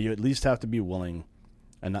at least have to be willing.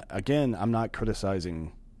 And again, I'm not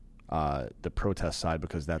criticizing the protest side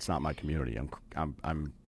because that's not my community.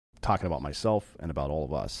 I'm talking about myself and about all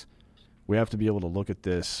of us. We have to be able to look at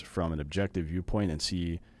this from an objective viewpoint and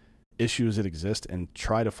see issues that exist and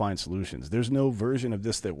try to find solutions. There's no version of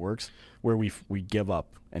this that works where we give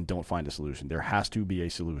up and don't find a solution. There has to be a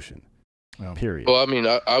solution. Period. Well, I mean,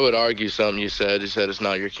 I would argue something you said. You said it's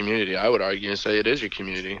not your community. I would argue and say it is your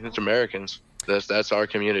community. It's Americans. That's our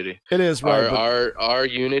community. It is, right? Our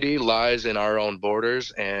unity lies in our own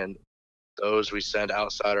borders and those we send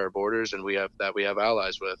outside our borders, and we have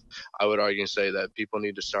allies with. I would argue and say that people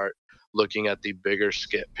need to start looking at the bigger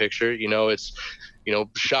picture. It's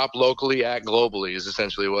shop locally, act globally is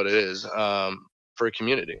essentially what it is for a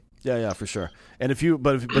community. Yeah, for sure. And if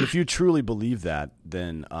you truly believe that,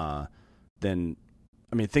 then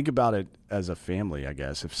I mean, think about it as a family, I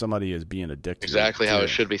guess. If somebody is being a dick to exactly how it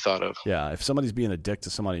should be thought of. Yeah, if somebody's being a dick to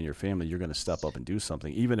somebody in your family, you're going to step up and do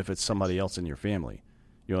something, even if it's somebody else in your family.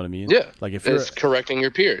 You know what I mean? Yeah. Like if it's correcting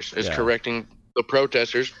your peers. It's correcting the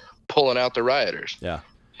protesters, pulling out the rioters. Yeah.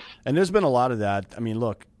 And there's been a lot of that. I mean,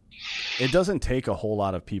 look, it doesn't take a whole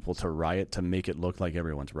lot of people to riot to make it look like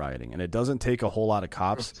everyone's rioting. And it doesn't take a whole lot of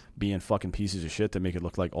cops being fucking pieces of shit to make it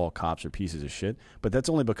look like all cops are pieces of shit. But that's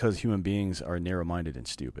only because human beings are narrow-minded and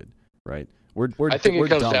stupid, right? I think it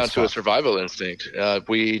comes down to a survival instinct.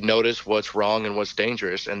 We notice what's wrong and what's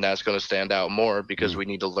dangerous, and that's going to stand out more because we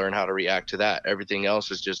need to learn how to react to that. Everything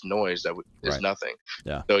else is just noise that is nothing.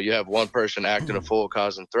 Yeah. So you have one person acting a fool,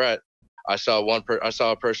 causing threat. I saw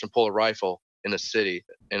a person pull a rifle in a city,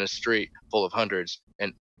 in a street full of hundreds,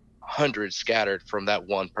 and hundreds scattered from that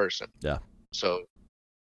one person. Yeah. So.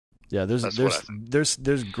 Yeah,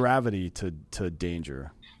 there's gravity to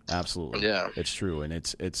danger. Absolutely. Yeah. It's true, and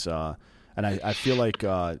it's and I feel like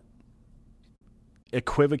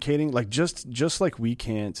equivocating, like just like we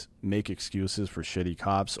can't make excuses for shitty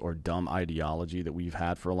cops or dumb ideology that we've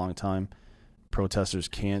had for a long time, protesters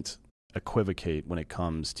can't equivocate when it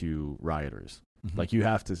comes to rioters. Mm-hmm. Like you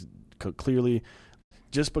have to clearly,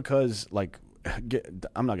 just because like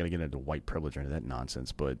I'm not going to get into white privilege or any of that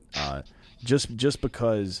nonsense, but just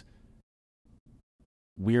because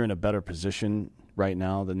we're in a better position right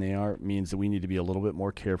now than they are means that we need to be a little bit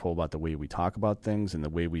more careful about the way we talk about things and the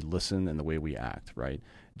way we listen and the way we act, right?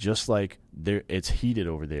 Just like it's heated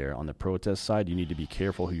over there on the protest side, you need to be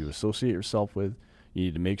careful who you associate yourself with. You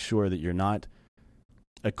need to make sure that you're not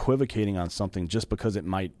equivocating on something just because it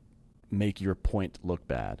might make your point look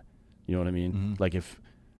bad. You know what I mean? Mm-hmm. Like if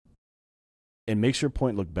it makes your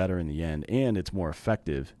point look better in the end, and it's more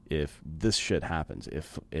effective if this shit happens.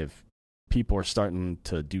 If people are starting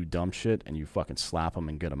to do dumb shit and you fucking slap them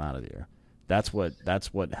and get them out of there. That's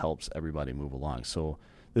what helps everybody move along. So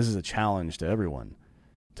this is a challenge to everyone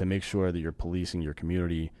to make sure that you're policing your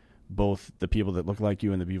community, both the people that look like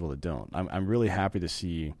you and the people that don't. I'm really happy to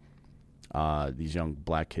see these young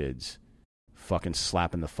black kids fucking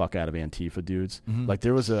slapping the fuck out of Antifa dudes. Mm-hmm. Like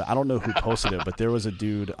there was I don't know who posted it, but there was a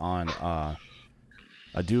dude a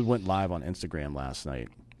dude went live on Instagram last night.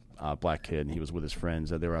 Black kid, and he was with his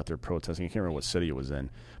friends. They were out there protesting. I can't remember what city it was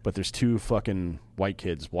in, but there's two fucking white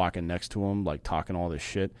kids walking next to him, like talking all this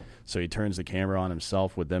shit. So he turns the camera on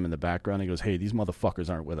himself with them in the background. And he goes, "Hey, these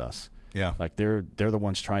motherfuckers aren't with us. Yeah, like they're the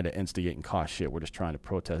ones trying to instigate and cause shit. We're just trying to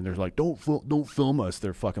protest." And they're like, "Don't film us."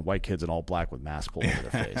 They're fucking white kids in all black with masks pulled over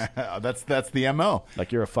their face. That's the MO.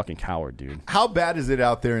 Like you're a fucking coward, dude. How bad is it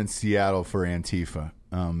out there in Seattle for Antifa?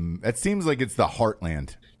 It seems like it's the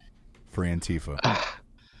heartland for Antifa.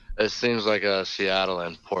 It seems like Seattle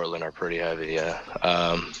and Portland are pretty heavy, yeah.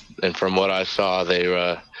 And from what I saw, they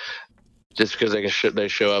just because they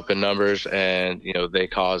show up in numbers and they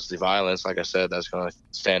cause the violence. Like I said, that's going to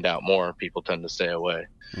stand out more. People tend to stay away.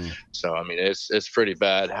 So I mean, it's pretty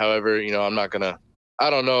bad. However, I'm not gonna.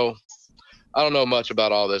 I don't know much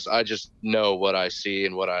about all this. I just know what I see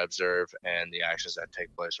and what I observe and the actions that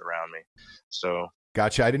take place around me. So.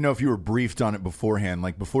 Gotcha. I didn't know if you were briefed on it beforehand.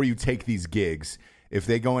 Like before you take these gigs. If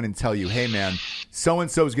they go in and tell you, hey, man,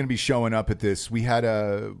 so-and-so is going to be showing up at this. We had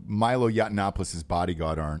a Milo Yiannopoulos'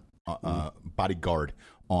 bodyguard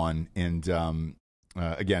on, and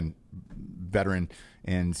again, veteran.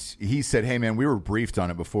 And he said, hey, man, we were briefed on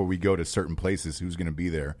it before we go to certain places, who's going to be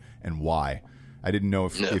there and why. I didn't know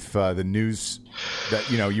if the news that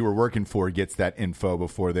you were working for gets that info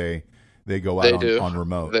before they go out on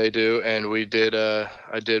remote. They do, and we did. I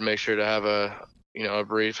did make sure to have a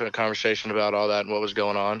brief conversation about all that and what was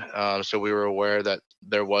going on. So we were aware that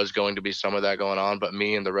there was going to be some of that going on, but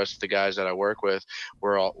me and the rest of the guys that I work with we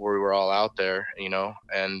were all out there,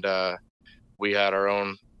 and we had our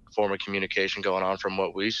own form of communication going on from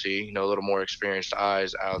what we see, a little more experienced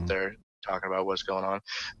eyes out there talking about what's going on.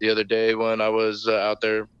 The other day when I was out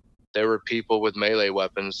there were people with melee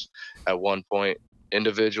weapons at one point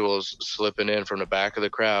individuals slipping in from the back of the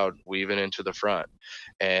crowd, weaving into the front.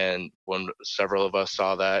 And when several of us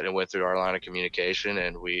saw that, it went through our line of communication,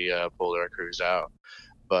 and we pulled our crews out.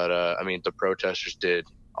 But I mean, the protesters did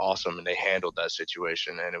awesome, and they handled that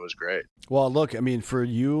situation, and it was great. Well, look, I mean, for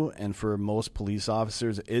you and for most police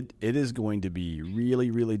officers, it is going to be really,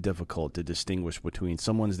 really difficult to distinguish between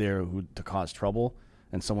someone's there to cause trouble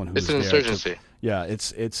and someone who's there. It's an insurgency.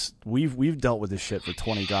 It's we've dealt with this shit for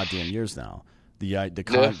 20 goddamn years now.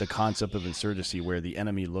 The concept of insurgency, where the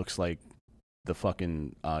enemy looks like the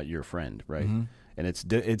fucking your friend, right? Mm-hmm. And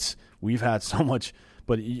it's we've had so much.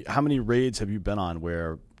 But how many raids have you been on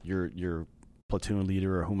where your platoon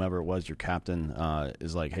leader or whomever it was, your captain,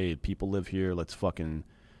 is like, hey, people live here. Let's fucking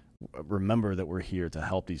remember that we're here to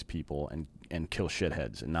help these people and kill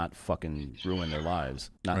shitheads and not fucking ruin their lives,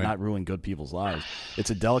 not ruin good people's lives. It's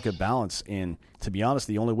a delicate balance. And to be honest,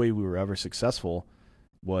 the only way we were ever successful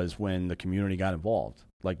was when the community got involved.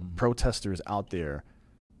 Like protesters out there,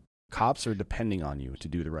 cops are depending on you to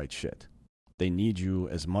do the right shit. They need you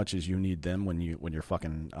as much as you need them when you're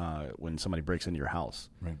fucking when somebody breaks into your house.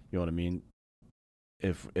 Right. You know what I mean?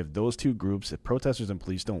 If those two groups, if protesters and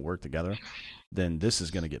police don't work together, then this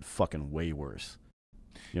is going to get fucking way worse.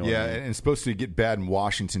 You know what I mean? And it's supposed to get bad in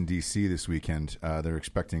Washington, D.C. this weekend. They're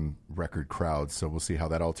expecting record crowds, so we'll see how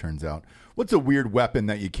that all turns out. What's a weird weapon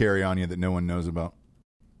that you carry on you that no one knows about?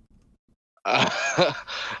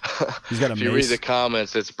 He's got a if you read the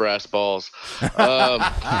comments, it's brass balls.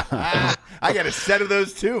 I got a set of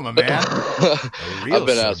those too, my man. I've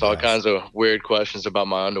been asked all kinds of weird questions about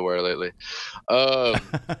my underwear lately.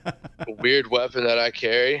 Weird weapon that I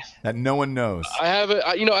carry that no one knows. I have it.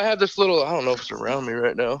 I have this little. I don't know if it's around me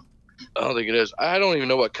right now. I don't think it is. I don't even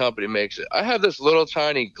know what company makes it. I have this little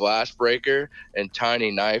tiny glass breaker and tiny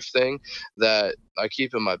knife thing that I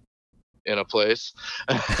keep in a place.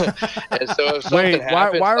 And so if something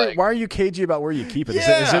happens, why are you cagey about where you keep it?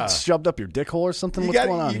 Yeah. Is it shoved up your dick hole or something? What's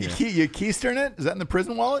going on here? You keystern it? Is that in the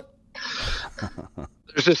prison wallet?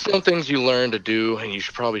 There's just some things you learn to do, and you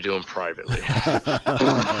should probably do them privately.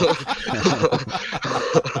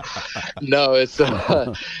 No, it's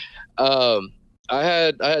I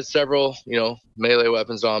had several melee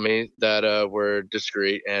weapons on me that were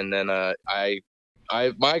discreet, and then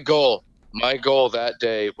my goal that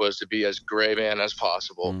day was to be as gray man as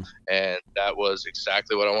possible, and that was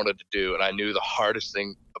exactly what I wanted to do. And I knew the hardest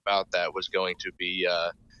thing about that was going to be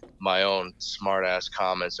my own smart ass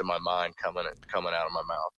comments in my mind coming out of my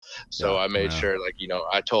mouth. So I made sure,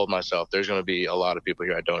 I told myself, there's going to be a lot of people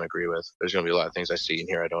here I don't agree with. There's going to be a lot of things I see in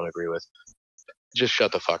here I don't agree with. Just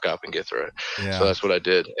shut the fuck up and get through it. Yeah. So that's what I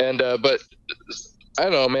did. And but I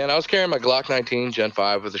don't know, man. I was carrying my Glock 19 Gen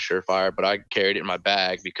 5 with a Surefire, but I carried it in my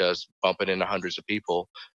bag because bumping into hundreds of people,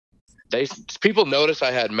 people noticed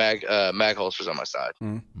I had mag holsters on my side.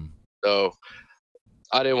 Mm-hmm. So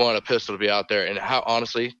I didn't want a pistol to be out there. And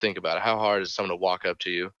honestly, think about it. How hard is it someone to walk up to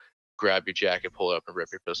you, grab your jacket, pull it up, and rip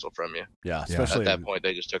your pistol from you? Yeah, especially at that point,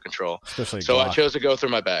 they just took control. So I chose to go through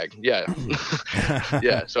my bag. Yeah.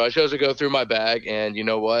 Yeah. So I chose to go through my bag, and you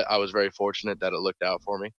know what? I was very fortunate that it looked out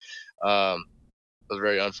for me. I was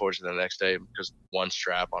very unfortunate the next day because one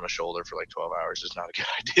strap on a shoulder for like 12 hours is not a good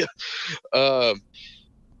idea.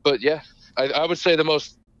 But yeah, I would say the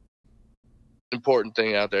most important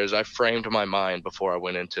thing out there is I framed my mind before I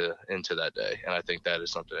went into that day. And I think that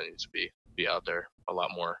is something that needs to be out there a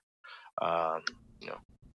lot more,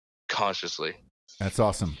 consciously. That's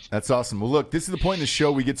awesome. Well, look, this is the point in the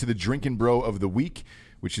show we get to the Drinkin Bro of the week,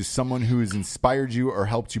 which is someone who has inspired you or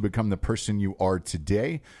helped you become the person you are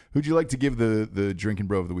today. Who'd you like to give the Drinkin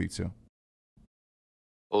Bro of the week to?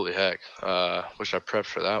 Holy heck. Wish I prepped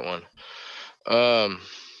for that one.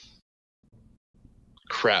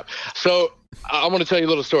 Crap. So I'm going to tell you a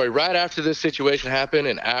little story. Right after this situation happened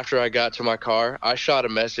and after I got to my car, I shot a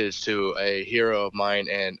message to a hero of mine,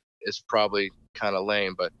 and it's probably kind of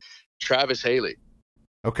lame, but Travis Haley.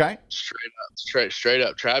 Okay. Straight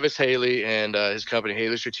up. Travis Haley and his company,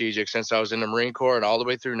 Haley Strategic, since I was in the Marine Corps and all the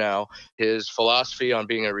way through now, his philosophy on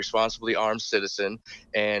being a responsibly armed citizen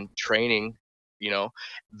and training,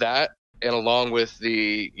 that, and along with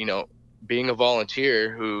the, being a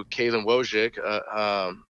volunteer, who Kalen Wojcik,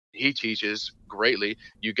 he teaches greatly.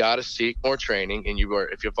 You got to seek more training, and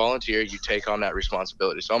if you're a volunteer, you take on that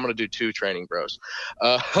responsibility. So I'm going to do 2 training bros.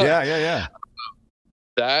 Yeah.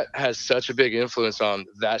 That has such a big influence on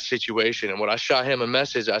that situation. And when I shot him a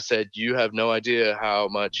message, I said, you have no idea how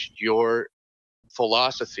much your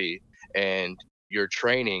philosophy and your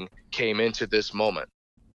training came into this moment,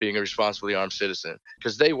 being a responsibly armed citizen,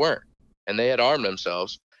 because they weren't, and they had armed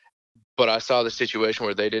themselves. But I saw the situation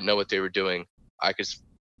where they didn't know what they were doing. I could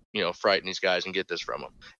frighten these guys and get this from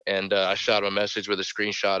them. And I shot him a message with a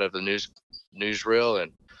screenshot of the newsreel,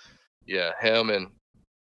 and him, and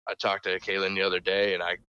I talked to Kaylin the other day, and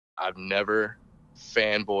I've never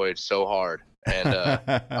fanboyed so hard, and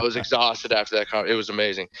I was exhausted after that. It was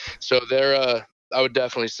amazing. So I would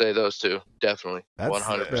definitely say those two, definitely,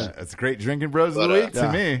 100%. That's great Drinkin Bros of the week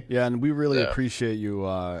to me. Yeah, and we really appreciate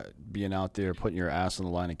you being out there, putting your ass on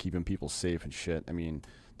the line and keeping people safe and shit. I mean,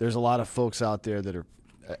 there's a lot of folks out there that are.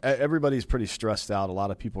 Everybody's pretty stressed out. A lot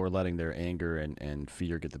of people are letting their anger and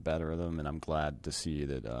fear get the better of them, and I'm glad to see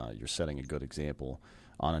that you're setting a good example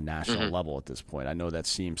on a national level at this point. I know that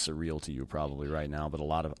seems surreal to you probably right now, but a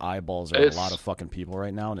lot of eyeballs are on a lot of fucking people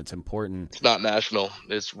right now, and it's important. It's not national.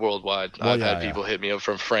 It's worldwide. I've had people hit me up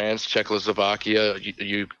from France, Czechoslovakia,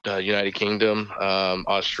 United Kingdom,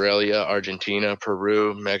 Australia, Argentina,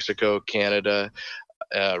 Peru, Mexico, Canada,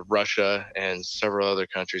 Russia, and several other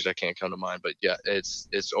countries I can't come to mind, but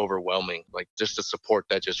it's overwhelming. Like, just the support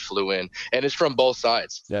that just flew in, and it's from both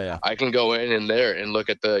sides. I can go in there and look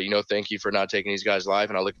at the thank you for not taking these guys live,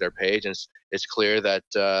 and I'll look at their page, and it's clear that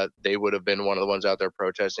they would have been one of the ones out there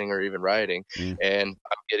protesting or even rioting. And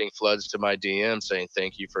I'm getting floods to my DM saying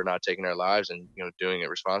thank you for not taking our lives and doing it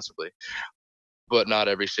responsibly. But not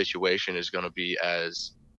every situation is going to be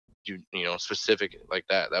as specific like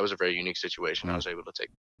that. That was a very unique situation. I was able to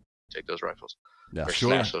take those rifles. Snatch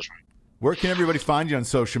those rifles. Where can everybody find you on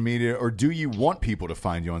social media, or do you want people to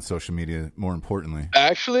find you on social media, more importantly?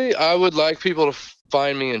 Actually, I would like people to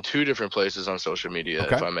find me in 2 different places on social media,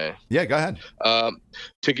 if I may. Yeah, go ahead.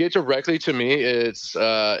 To get directly to me, it's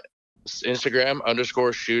Instagram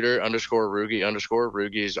 _shooter_Rugi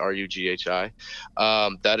Rugi is RUGHI.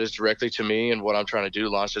 That is directly to me, and what I'm trying to do,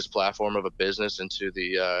 launch this platform of a business into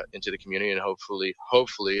the community, and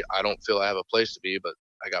hopefully I don't feel I have a place to be, but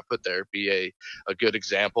I got put there, be a good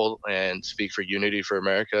example and speak for unity for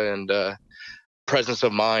America and presence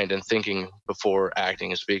of mind and thinking before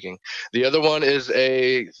acting and speaking. The other one is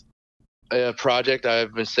a project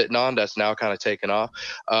I've been sitting on that's now kind of taken off.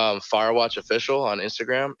 Firewatch Official on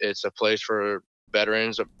Instagram. It's a place for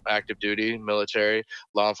veterans of active duty, military,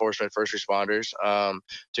 law enforcement, first responders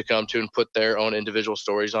to come to and put their own individual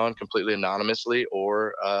stories on completely anonymously,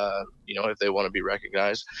 or if they want to be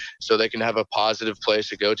recognized, so they can have a positive place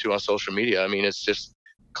to go to on social media. I mean, it's just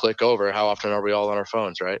click over. How often are we all on our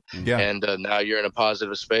phones, right? Yeah. And now you're in a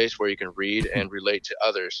positive space where you can read and relate to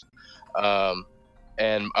others.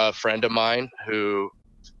 And a friend of mine who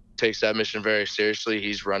takes that mission very seriously,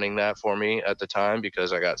 he's running that for me at the time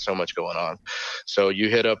because I got so much going on. So you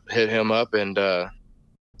hit him up, and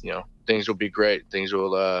things will be great. Things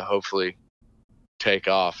will hopefully take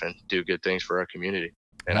off and do good things for our community.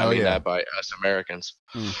 And I mean that by us Americans.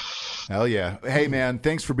 Hell yeah. Hey man,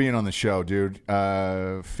 thanks for being on the show, dude.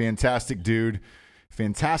 Fantastic dude.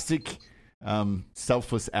 Fantastic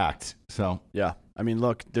selfless act. So yeah. I mean,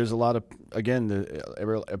 look, there's a lot of, again,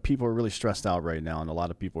 people are really stressed out right now, and a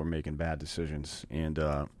lot of people are making bad decisions. And,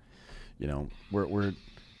 I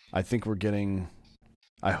think we're getting,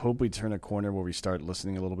 I hope we turn a corner where we start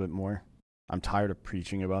listening a little bit more. I'm tired of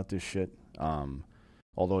preaching about this shit.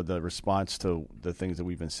 Although the response to the things that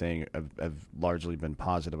we've been saying have largely been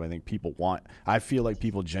positive. I feel like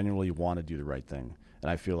people genuinely want to do the right thing.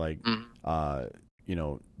 And I feel like,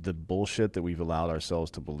 the bullshit that we've allowed ourselves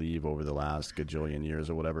to believe over the last gajillion years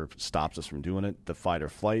or whatever stops us from doing it. The fight or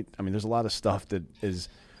flight. I mean, there's a lot of stuff that is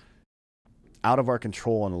out of our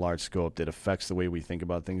control on a large scope that affects the way we think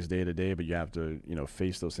about things day to day, but you have to,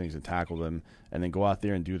 face those things and tackle them, and then go out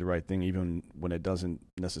there and do the right thing, even when it doesn't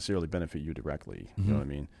necessarily benefit you directly. You know what I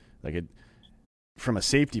mean? Like from a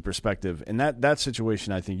safety perspective, in that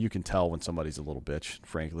situation, I think you can tell when somebody's a little bitch,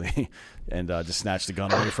 frankly, and just snatch the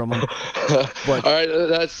gun away from them. But, all right,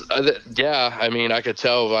 that's I mean, I could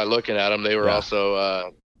tell by looking at them. They were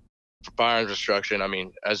also firearms instruction. I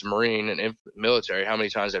mean, as Marine and military, how many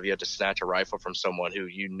times have you had to snatch a rifle from someone who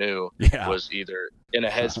you knew was either in a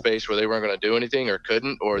headspace where they weren't going to do anything or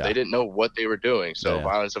couldn't, or they didn't know what they were doing? So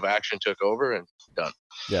violence of action took over and done.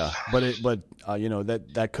 Yeah, but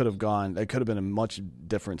that could have gone. That could have been a much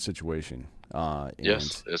different situation.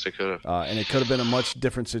 Yes, it could have. And it could have been a much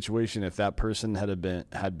different situation if that person had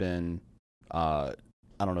been I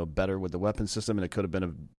don't know, better with the weapon system, and it could have been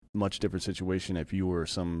a much different situation if you were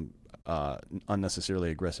some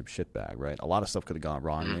unnecessarily aggressive shitbag, right? A lot of stuff could have gone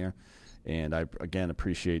wrong there, and I again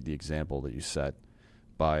appreciate the example that you set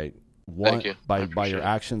by your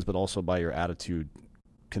actions, but also by your attitude,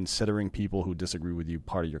 considering people who disagree with you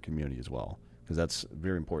part of your community as well, because that's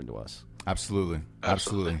very important to us. Absolutely.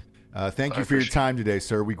 Thank you for your time today,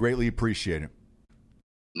 sir. We greatly appreciate it.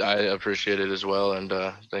 I appreciate it as well, and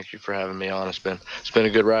thank you for having me on. It's been a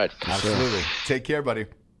good ride. Absolutely. Take care, buddy.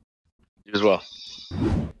 You as well.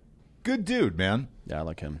 Good dude, man. Yeah, I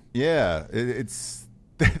like him. Yeah, it's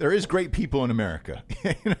there is great people in America.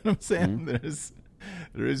 You know what I'm saying? Mm-hmm.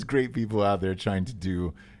 There is great people out there trying to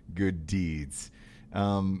do good deeds.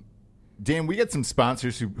 Dan, we got some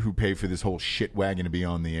sponsors who pay for this whole shit wagon to be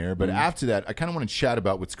on the air. But after that, I kind of want to chat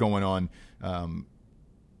about what's going on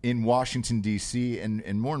in Washington, D.C.,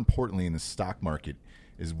 and more importantly, in the stock market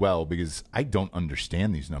as well, because I don't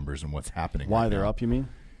understand these numbers and what's happening. Why right they're now. Up, you mean?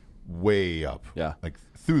 Way up. Yeah. Like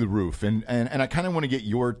through the roof. And I kind of want to get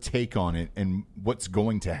your take on it and what's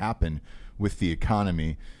going to happen with the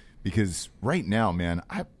economy. Because right now, man,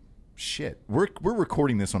 we're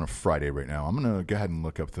recording this on a Friday right now. I'm going to go ahead and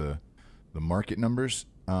look up the market numbers.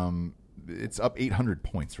 It's up 800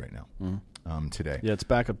 points right now today. Yeah, it's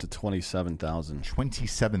back up to 27,000.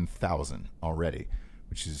 27,000 already,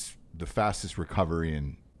 which is the fastest recovery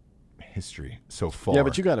in history so far. Yeah,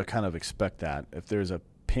 but you got to kind of expect that. If there's a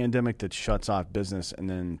pandemic that shuts off business and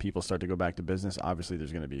then people start to go back to business, obviously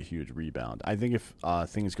there's going to be a huge rebound. I think if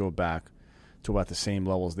things go back to about the same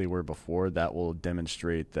levels they were before, that will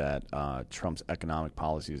demonstrate that Trump's economic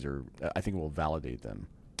policies I think will validate them.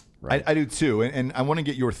 Right? I do too, and I want to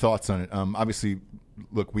get your thoughts on it. Obviously,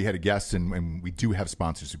 look, we had a guest, and we do have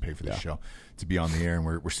sponsors who pay for this show to be on the air, and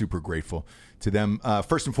we're super grateful to them.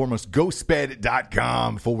 First and foremost,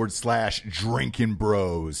 ghostbed.com/Drinkin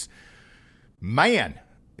Bros. Man,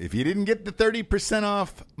 if you didn't get the 30%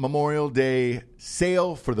 off Memorial Day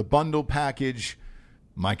sale for the bundle package,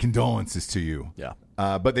 my condolences to you. Yeah.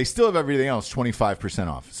 But they still have everything else 25%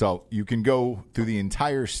 off. So you can go through the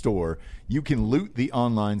entire store. You can loot the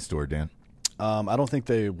online store, Dan. I don't think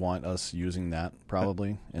they want us using that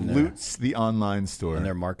probably. Loots the online store. In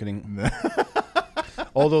their marketing.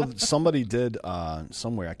 Although somebody did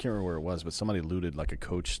somewhere, I can't remember where it was, but somebody looted like a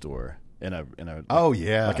Coach store in a oh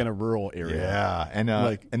yeah, like in a rural area. Yeah, and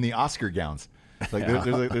the Oscar gowns. Like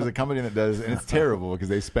there's a company that does, and it's terrible because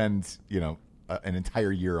they spend an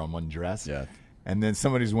entire year on one dress. Yeah. And then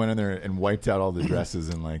somebody's went in there and wiped out all the dresses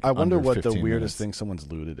in like. I wonder what the weirdest minutes. thing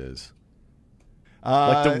someone's looted is.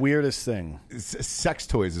 Like the weirdest thing. Sex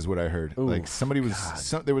toys is what I heard. Ooh, like somebody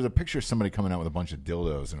was. There was a picture of somebody coming out with a bunch of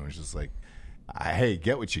dildos, and it was just like, "Hey,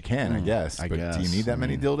 get what you can, I guess." But do you need that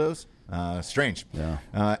many dildos? Strange. Yeah.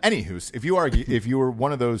 Anywho's, if you were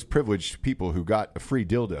one of those privileged people who got a free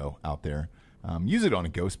dildo out there, use it on a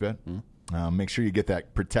ghost bed. Make sure you get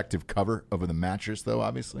that protective cover over the mattress, though,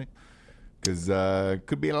 obviously. Because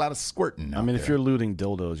could be a lot of squirting. I mean, if you're looting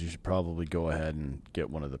dildos, you should probably go ahead and get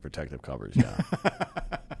one of the protective covers. Yeah,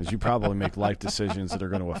 because you probably make life decisions that are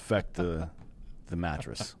going to affect the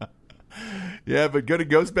mattress. Yeah, but go to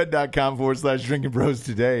ghostbed.com/Drinkin Bros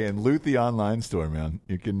today and loot the online store, man.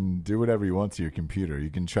 You can do whatever you want to your computer. You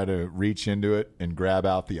can try to reach into it and grab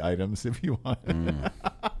out the items if you want.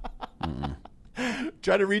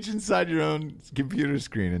 Try to reach inside your own computer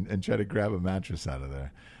screen and try to grab a mattress out of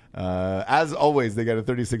there. As always, they got a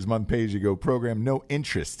 36-month pay-as-you-go program, no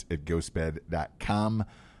interest at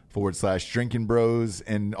ghostbed.com/Drinkin Bros.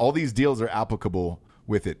 And all these deals are applicable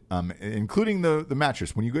with it, including the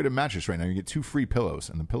mattress. When you go to mattress right now, you get 2 free pillows,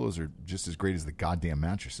 and the pillows are just as great as the goddamn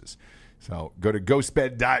mattresses. So go to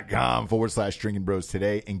ghostbed.com/Drinkin Bros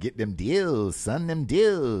today and get them deals, son, them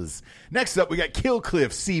deals. Next up, we got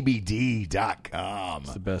KillcliffCBD.com.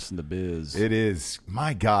 It's the best in the biz. It is.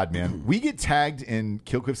 My God, man. We get tagged in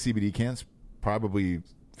Killcliff CBD cans probably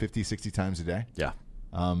 50, 60 times a day. Yeah.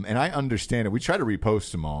 And I understand it. We try to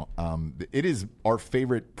repost them all. It is our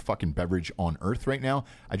favorite fucking beverage on earth right now.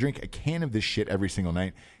 I drink a can of this shit every single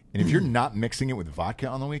night. And if you're not mixing it with vodka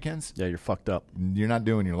on the weekends, yeah, you're fucked up. You're not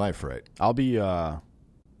doing your life right. I'll be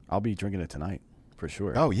drinking it tonight for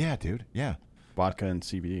sure. Oh yeah, dude. Yeah. Vodka and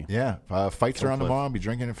CBD. Yeah. Fights are on tomorrow. I'll be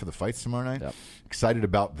drinking it for the fights tomorrow night. Yep. Excited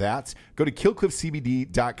about that. Go to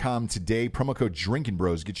killcliffcbd.com today. Promo code Drinkin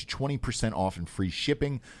Bros gets you 20% off and free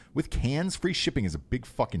shipping. With cans, free shipping is a big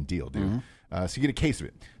fucking deal, dude. So you get a case of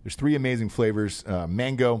it. There's 3 amazing flavors: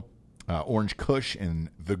 mango, orange kush, and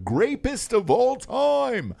the grapest of all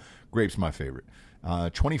time. Grape's my favorite.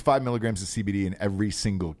 25 milligrams of CBD in every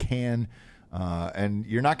single can. And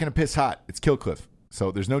you're not going to piss hot. It's Killcliff. So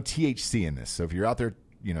there's no THC in this. So if you're out there,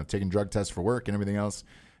 taking drug tests for work and everything else,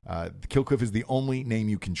 Killcliff is the only name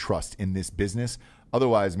you can trust in this business.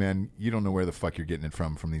 Otherwise, man, you don't know where the fuck you're getting it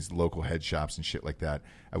from these local head shops and shit like that.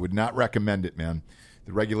 I would not recommend it, man.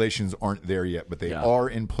 The regulations aren't there yet, but they are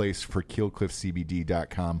in place for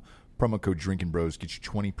killcliffcbd.com. Promo code Drinkin Bros gets you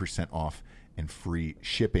 20% off and free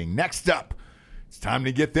shipping. Next up, it's time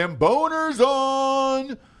to get them boners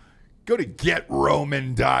on. Go to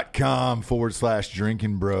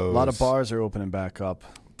GetRoman.com/Drinkin Bros. A lot of bars are opening back up.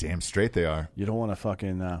 Damn straight they are. You don't want to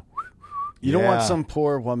fucking... You don't want some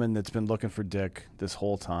poor woman that's been looking for dick this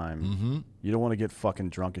whole time. Mm-hmm. You don't want to get fucking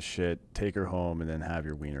drunk as shit, take her home, and then have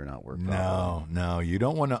your wiener not work properly. No. You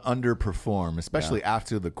don't want to underperform, especially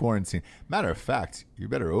after the quarantine. Matter of fact, you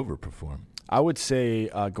better overperform. I would say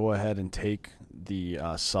go ahead and take the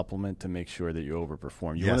supplement to make sure that you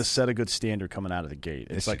overperform. You want to set a good standard coming out of the gate.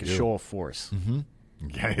 It's like a show of force. Mm-hmm.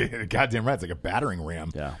 Goddamn right. It's like a battering ram.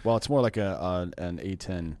 Yeah. Well, it's more like an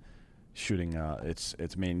A-10 shooting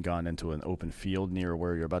its main gun into an open field near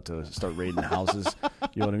where you're about to start raiding houses.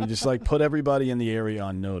 You know what I mean? Just like put everybody in the area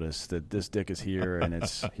on notice that this dick is here and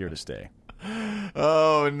it's here to stay.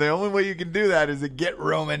 Oh, and the only way you can do that is at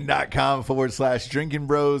GetRoman.com/Drinkin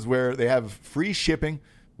Bros, where they have free shipping,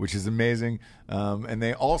 which is amazing. And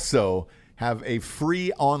they also have a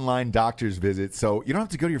free online doctor's visit, so you don't have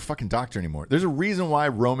to go to your fucking doctor anymore. There's a reason why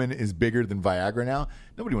Roman is bigger than Viagra now.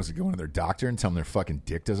 Nobody wants to go into their doctor and tell them their fucking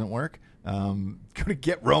dick doesn't work. Go to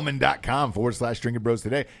GetRoman.com/Drinkin Bros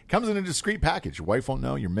today. Comes in a discreet package. Your wife won't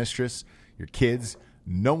know, your mistress, your kids.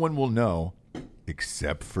 No one will know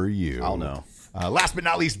except for you. I'll know. Last but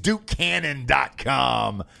not least,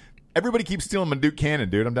 DukeCannon.com. Everybody keeps stealing my Duke Cannon,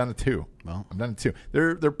 dude. I'm down to 2. Well, I'm down to 2.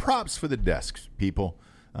 They're props for the desks, people.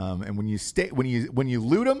 And when you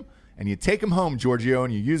loot them and you take them home, Giorgio,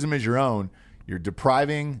 and you use them as your own, you're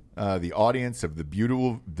depriving the audience of the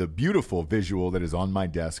beautiful visual that is on my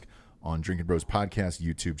desk on Drinkin Bros podcast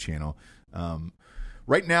YouTube channel.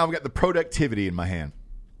 Right now, I've got the productivity in my hand.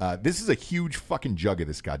 This is a huge fucking jug of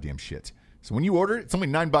this goddamn shit. So when you order it, it's only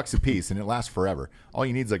 $9 a piece, and it lasts forever. All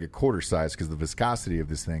you need is like a quarter size because the viscosity of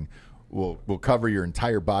this thing will cover your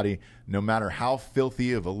entire body, no matter how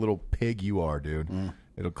filthy of a little pig you are, dude.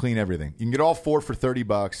 It'll clean everything. You can get all 4 for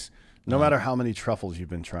 $30. No matter how many truffles you've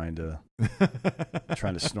been trying to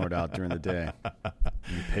snort out during the day,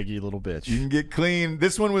 you piggy little bitch. You can get clean.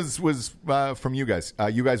 This one was from you guys.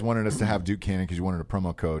 You guys wanted us to have Duke Cannon because you wanted a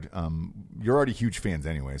promo code. You're already huge fans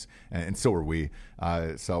anyways, and so are we.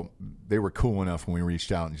 So they were cool enough when we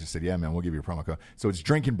reached out and just said, yeah, man, we'll give you a promo code. So it's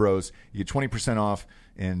Drinkin Bros. You get 20% off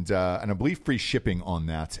and I believe free shipping on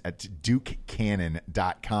that at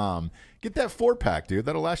DukeCannon.com. Get that 4-pack, dude.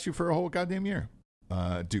 That'll last you for a whole goddamn year.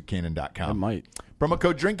 DukeCannon.com. It might. Promo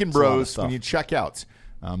code Drinkin Bros when you check out.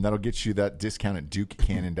 That'll get you that discount at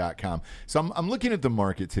DukeCannon.com. So I'm looking at the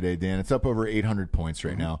market today, Dan. It's up over 800 points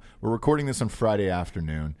right now. We're recording this on Friday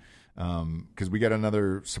afternoon because we got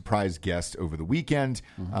another surprise guest over the weekend.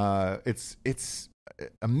 It's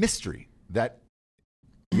a mystery that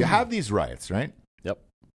you have these riots, right? Yep.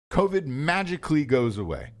 COVID magically goes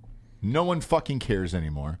away. No one fucking cares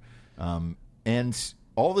anymore. And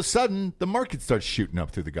all of a sudden, the market starts shooting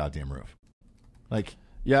up through the goddamn roof. Like,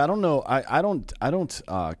 yeah, I don't know. I don't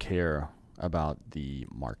care about the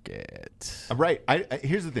market. Right.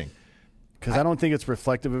 Here's the thing, because I don't think it's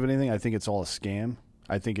reflective of anything. I think it's all a scam.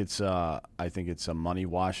 I think it's a money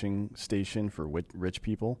washing station for rich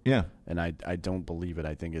people. Yeah, and I don't believe it.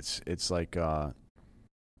 I think it's like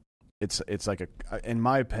it's like in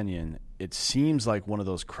my opinion, it seems like one of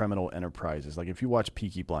those criminal enterprises. Like if you watch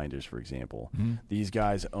Peaky Blinders, for example, these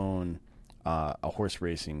guys own a horse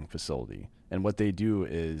racing facility, and what they do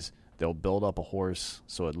is they'll build up a horse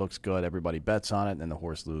so it looks good, everybody bets on it, and then the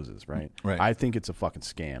horse loses, right? I think it's a fucking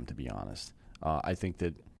scam, to be honest. I think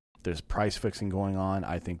that there's price fixing going on.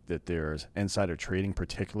 I think that there's insider trading,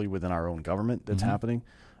 particularly within our own government, that's happening.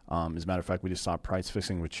 As a matter of fact, we just saw price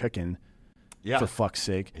fixing with chicken. Yeah. For fuck's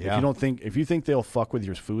sake. Yeah. If you think they'll fuck with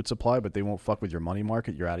your food supply, but they won't fuck with your money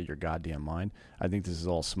market, you're out of your goddamn mind. I think this is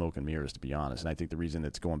all smoke and mirrors, to be honest. And I think the reason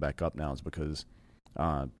it's going back up now is because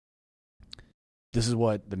this is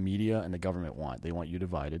what the media and the government want. They want you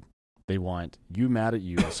divided. They want you mad at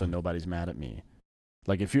you, so nobody's mad at me.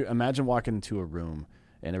 Like if you imagine walking into a room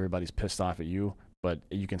and everybody's pissed off at you, but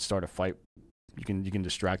you can start a fight. You can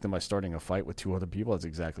distract them by starting a fight with 2 other people. That's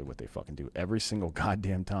exactly what they fucking do every single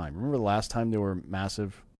goddamn time. Remember the last time there were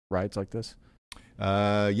massive riots like this?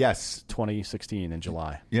 Yes. 2016 in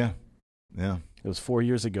July. Yeah. It was 4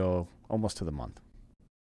 years ago, almost to the month.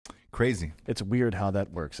 Crazy. It's weird how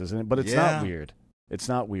that works, isn't it? But it's not weird. It's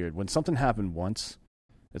not weird. When something happened once,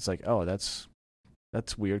 it's like, oh, that's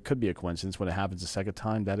weird. Could be a coincidence. When it happens a second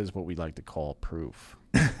time, that is what we like to call proof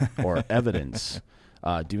or evidence.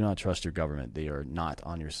 Do not trust your government. They are not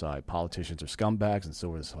on your side. Politicians are scumbags, and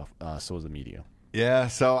so is the media. Yeah,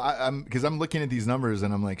 so I'm looking at these numbers,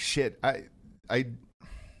 and I'm like, shit.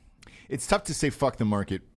 It's tough to say fuck the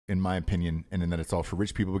market, in my opinion, and in that it's all for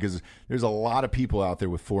rich people, because there's a lot of people out there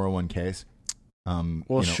with 401ks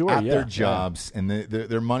at their jobs, and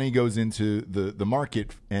their money goes into the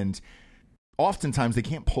market, and oftentimes they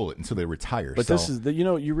can't pull it until they retire. But this is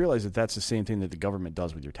you realize that that's the same thing that the government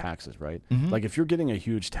does with your taxes, right? Mm-hmm. Like if you're getting a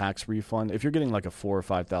huge tax refund, if you're getting like a $4,000 or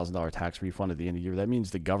 $5,000 tax refund at the end of the year, that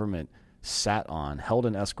means the government held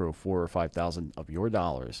in escrow $4,000 or $5,000 of your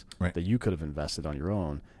dollars that you could have invested on your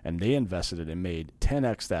own, and they invested it and made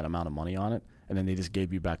 10x that amount of money on it, and then they just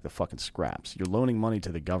gave you back the fucking scraps. You're loaning money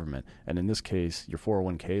to the government, and in this case, your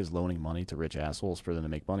 401k is loaning money to rich assholes for them to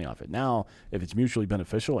make money off it. Now, if it's mutually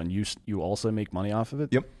beneficial and you also make money off of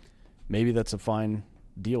it, maybe that's a fine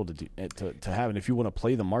deal to have. And if you want to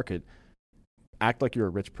play the market, act like you're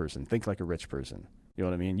a rich person, think like a rich person. You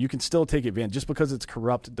know what I mean? You can still take advantage. Just because it's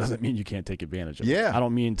corrupt doesn't mean you can't take advantage of it. I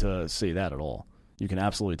don't mean to say that at all. You can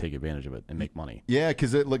absolutely take advantage of it and make money. Yeah,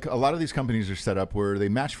 because like a lot of these companies are set up where they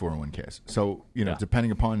match 401ks. So,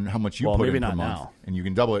 depending upon how much you put in per month, and you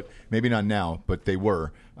can double it. Maybe not now, but they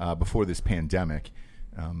were before this pandemic.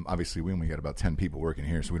 Obviously, we only got about 10 people working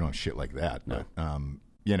here, so we don't have shit like that. No.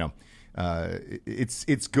 But,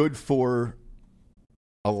 it's good for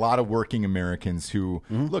a lot of working Americans who,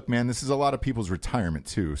 look, man, this is a lot of people's retirement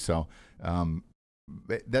too. So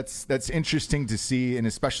that's interesting to see, and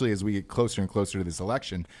especially as we get closer and closer to this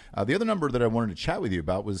election. The other number that I wanted to chat with you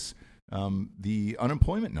about was the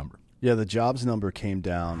unemployment number. Yeah, the jobs number came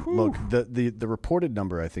down. Whew. Look, the reported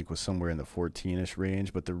number I think was somewhere in the 14-ish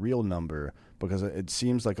range, but the real number, because it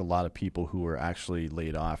seems like a lot of people who were actually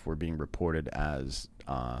laid off were being reported as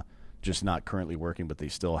just not currently working, but they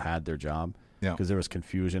still had their job. Yeah, because there was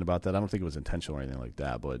confusion about that. I don't think it was intentional or anything like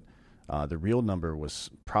that, but the real number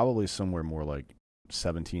was probably somewhere more like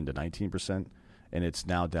 17 to 19%, and it's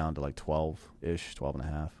now down to like 12-ish,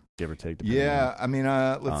 12.5, give or take. Yeah, I mean,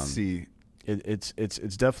 let's see. It's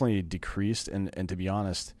definitely decreased, and to be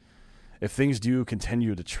honest, if things do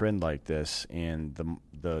continue to trend like this, and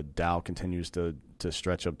the Dow continues to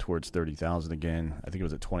stretch up towards 30,000 again, I think it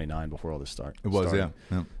was at 29 before all this started. It was, yeah.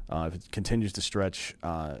 If it continues to stretch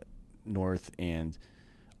north and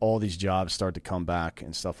all these jobs start to come back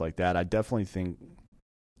and stuff like that, I definitely think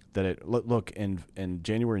that look in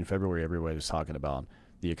January and February, everybody was talking about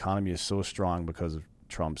the economy is so strong because of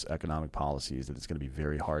Trump's economic policies that it's going to be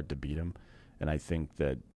very hard to beat him. And I think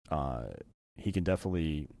that he can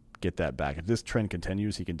definitely get that back. If this trend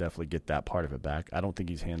continues, he can definitely get that part of it back. I don't think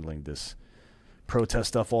he's handling this protest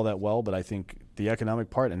stuff all that well, but I think the economic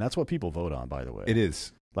part, and that's what people vote on, by the way. It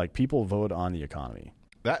is. Like, people vote on the economy.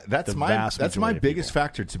 That's my biggest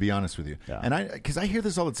factor, to be honest with you. Yeah. And because I hear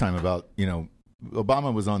this all the time about,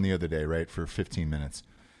 Obama was on the other day, right, for 15 minutes,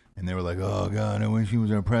 and they were like, "Oh God, I wish he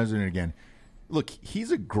was our president again." Look,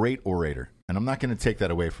 he's a great orator, and I'm not going to take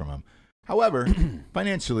that away from him. However,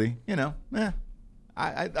 financially,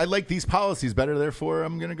 I like these policies better. Therefore,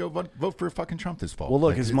 I'm going to go vote for fucking Trump this fall. Well,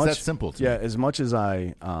 look, it's that simple. To me. As much as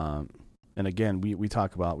I, and again, we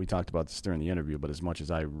talked about this during the interview, but as much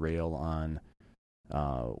as I rail on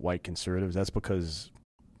white conservatives, that's because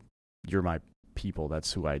you're my people.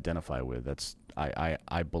 That's who I identify with.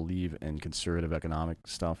 I believe in conservative economic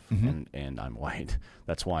stuff, and I'm white.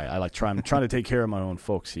 That's why I'm trying to take care of my own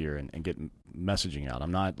folks here and get messaging out.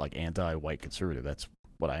 I'm not like anti-white conservative. That's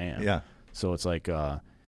what I am. Yeah. So it's like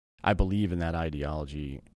I believe in that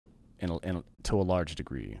ideology, and to a large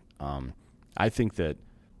degree. I think that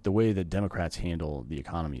the way that Democrats handle the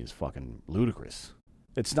economy is fucking ludicrous.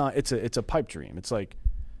 It's not. It's a pipe dream. It's like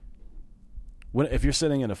if you're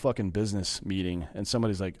sitting in a fucking business meeting and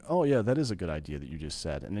somebody's like, "Oh yeah, that is a good idea that you just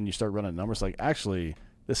said," and then you start running numbers, like, actually,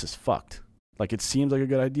 this is fucked. Like, it seems like a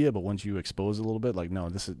good idea, but once you expose it a little bit, like, no,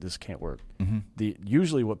 this can't work. Mm-hmm.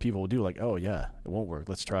 Usually what people will do, like, oh yeah, it won't work.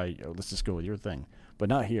 Let's just go with your thing. But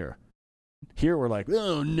not here. Here we're like,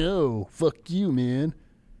 oh no, fuck you, man.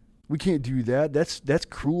 We can't do that. That's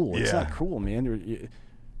cruel. Yeah. It's not cruel, man.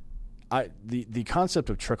 The concept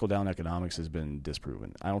of trickle down economics has been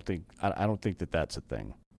disproven. I don't think that that's a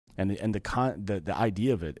thing. And the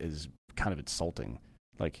idea of it is kind of insulting.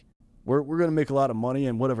 Like, we're going to make a lot of money,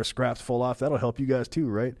 and whatever scraps fall off, that'll help you guys too,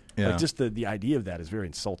 right? Yeah. Like, just the idea of that is very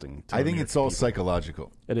insulting. I think it's all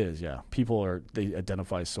psychological. It is, yeah. They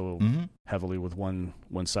identify so heavily with one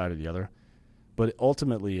side or the other, but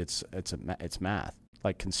ultimately it's math.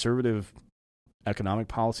 Like, conservative economic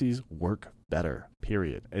policies work better.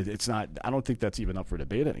 Period. It's not. I don't think that's even up for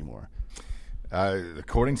debate anymore.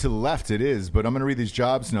 According to the left, it is. But I'm going to read these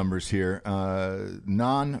jobs numbers here.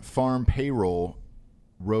 Non-farm payroll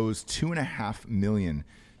rose 2.5 million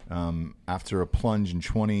after a plunge in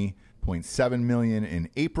 20.7 million in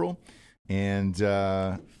April, and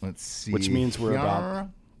let's see, which means we're about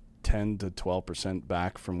 10 to 12%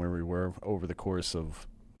 back from where we were over the course of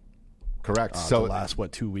Correct. So the last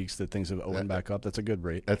 2 weeks that things have opened back up. That's a good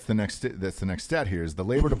rate. That's the next stat here. Is the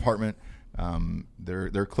Labor Department?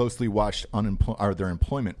 Their closely watched their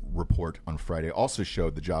employment report on Friday also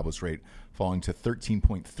showed the jobless rate falling to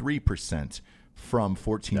 13.3% from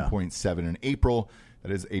 14.7 in April.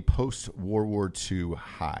 That is a post-World War II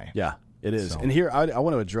high. Yeah, it is. And here I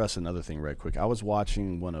want to address another thing right quick. I was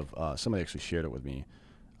watching one of somebody actually shared it with me.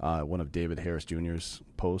 One of David Harris Jr.'s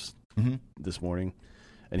posts this morning.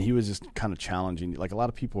 And he was just kind of challenging, like a lot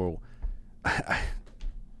of people.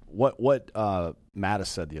 What Mattis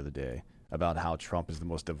said the other day about how Trump is the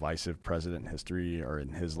most divisive president in history or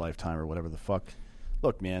in his lifetime or whatever the fuck.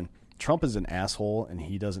 Look, man, Trump is an asshole and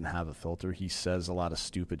he doesn't have a filter. He says a lot of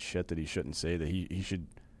stupid shit that he shouldn't say. That he should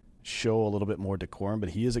show a little bit more decorum.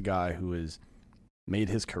 But he is a guy who has made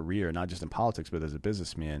his career, not just in politics but as a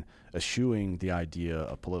businessman, eschewing the idea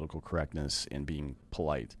of political correctness and being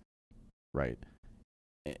polite, right?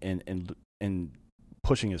 And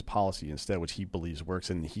pushing his policy instead, which he believes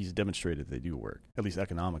works, and he's demonstrated they do work, at least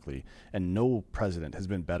economically. And no president has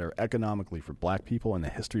been better economically for black people in the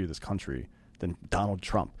history of this country than Donald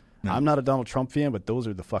Trump. No. I'm not a Donald Trump fan, but those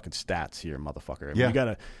are the fucking stats here, motherfucker. I mean, you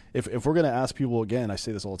gotta, if we're gonna ask people, again, I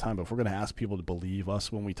say this all the time, but if we're gonna ask people to believe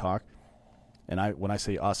us when we talk, and when I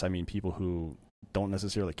say us, I mean people who don't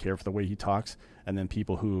necessarily care for the way he talks, and then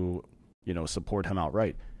people who, support him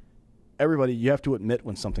outright. Everybody, you have to admit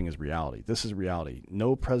when something is reality. This is reality.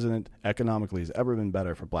 No president economically has ever been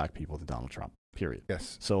better for black people than Donald Trump, period.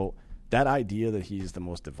 Yes. So that idea that he's the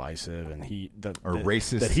most divisive and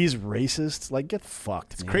racist, that he's racist, like, get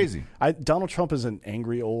fucked. It's man. Crazy. Donald Trump is an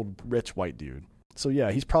angry old rich white dude. So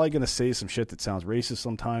yeah, he's probably going to say some shit that sounds racist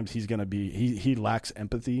sometimes. He's going to be he lacks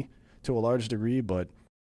empathy to a large degree, but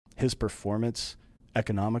his performance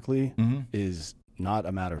economically is not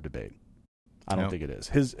a matter of debate. I don't think it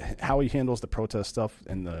is. How he handles the protest stuff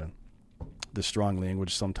and the strong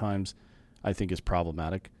language sometimes I think is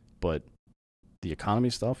problematic, but the economy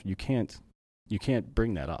stuff, you can't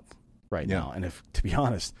bring that up right now. And to be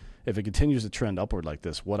honest, if it continues to trend upward like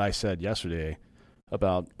this, what I said yesterday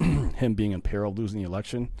about him being in peril of losing the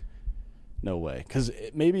election, no way. Because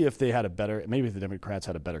maybe if the Democrats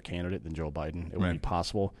had a better candidate than Joe Biden, it would be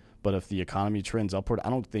possible. But if the economy trends upward, I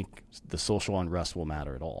don't think the social unrest will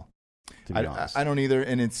matter at all. To be honest. I don't either.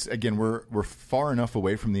 And it's, again, we're far enough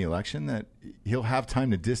away from the election that he'll have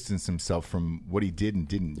time to distance himself from what he did and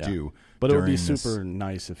didn't do. But it would be super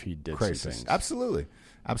nice if he did some things. Absolutely.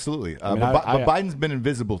 I mean, but Biden's been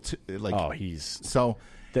invisible too.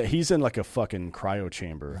 He's in like a fucking cryo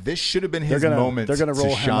chamber. This should have been his moment. They're going to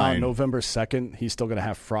roll him shine. out November 2nd. He's still going to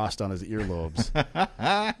have frost on his earlobes.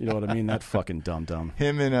 You know what I mean? That fucking dum-dum.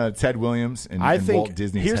 Him and Ted Williams and Walt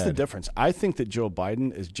Disney's here's the difference. I think that Joe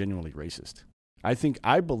Biden is genuinely racist. I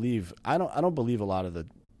don't believe a lot of the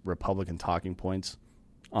Republican talking points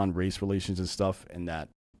on race relations and stuff, and that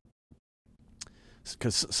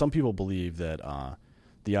because some people believe that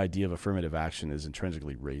the idea of affirmative action is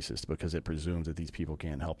intrinsically racist because it presumes that these people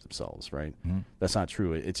can't help themselves, right? Mm-hmm. That's not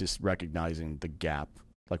true. It's just recognizing the gap.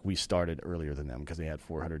 Like, we started earlier than them because they had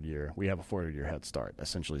we have a 400-year head start,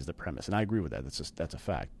 essentially, is the premise. And I agree with that. That's a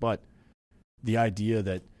fact. But the idea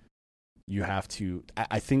that you have to,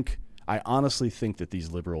 I honestly think that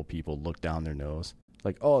these liberal people look down their nose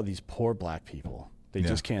like, oh, these poor black people. They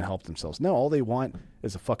just can't help themselves. No, all they want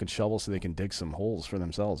is a fucking shovel so they can dig some holes for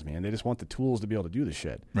themselves, man. They just want the tools to be able to do the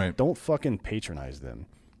shit. Right. Don't fucking patronize them.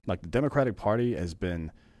 Like, the Democratic Party has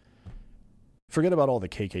been... Forget about all the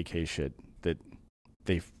KKK shit that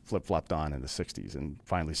they flip-flopped on in the 60s and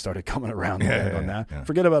finally started coming around on that. Yeah.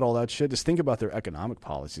 Forget about all that shit. Just think about their economic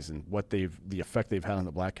policies and the effect they've had on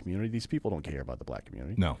the black community. These people don't care about the black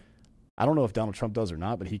community. No. I don't know if Donald Trump does or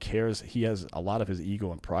not, but he cares. He has a lot of his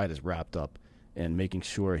ego and pride is wrapped up and making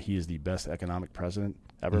sure he is the best economic president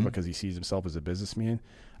ever because he sees himself as a businessman.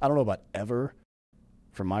 I don't know about ever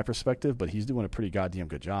from my perspective, but he's doing a pretty goddamn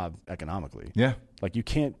good job economically. Yeah. Like, you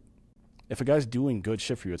can't, if a guy's doing good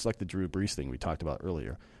shit for you, it's like the Drew Brees thing we talked about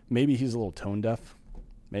earlier. Maybe he's a little tone deaf,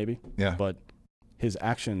 maybe. Yeah. But his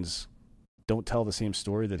actions don't tell the same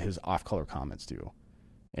story that his off-color comments do.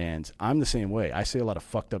 And I'm the same way. I say a lot of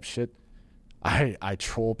fucked up shit. I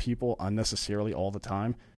troll people unnecessarily all the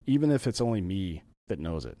time, even if it's only me that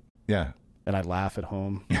knows it. Yeah. And I laugh at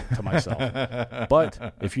home to myself.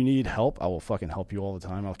 But if you need help, I will fucking help you all the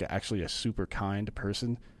time. I'm like actually a super kind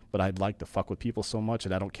person, but I'd like to fuck with people so much,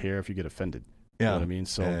 and I don't care if you get offended. You know what I mean?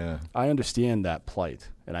 So I understand that plight,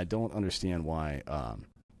 and I don't understand why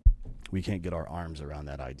we can't get our arms around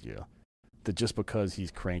that idea that just because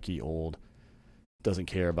he's cranky, old, doesn't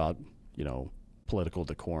care about, political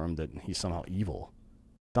decorum, that he's somehow evil.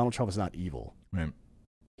 Donald Trump is not evil. Right.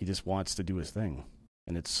 He just wants to do his thing,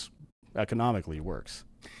 and it's economically works.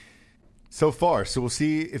 So far, so we'll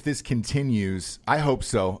see if this continues. I hope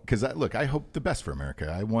so, because I hope the best for America.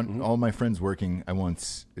 I want all my friends working. I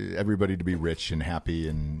want everybody to be rich and happy,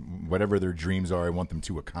 and whatever their dreams are, I want them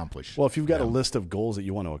to accomplish. Well, if you've got a list of goals that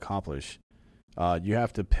you want to accomplish, you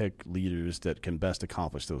have to pick leaders that can best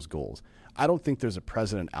accomplish those goals. I don't think there's a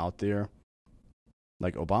president out there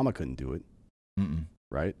like Obama couldn't do it,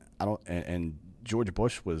 right? And George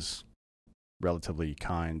Bush was relatively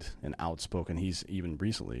kind and outspoken. He's even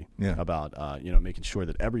recently about making sure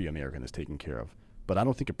that every American is taken care of. But I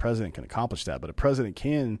don't think a president can accomplish that. But a president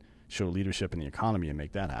can show leadership in the economy and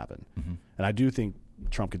make that happen. And I do think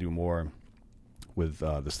Trump could do more with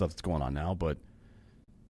the stuff that's going on now. But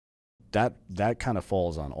that kind of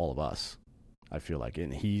falls on all of us, I feel like.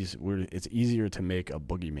 And it's easier to make a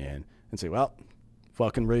boogeyman and say, well,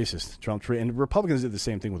 fucking racist. Trump. And Republicans did the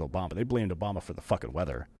same thing with Obama. They blamed Obama for the fucking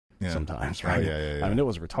weather. Sometimes, right? Yeah. I mean, it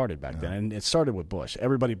was retarded back then, and it started with Bush.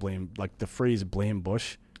 Everybody blamed, like the phrase "blame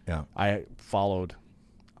Bush." Yeah, I followed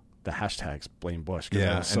the hashtags "blame Bush" because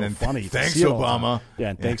it was so and funny. Thanks, Obama.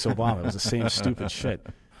 And thanks, Obama. It was the same stupid shit.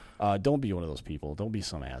 Don't be one of those people. Don't be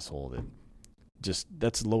some asshole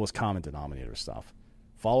that's the lowest common denominator stuff.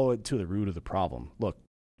 Follow it to the root of the problem. Look,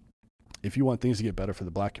 if you want things to get better for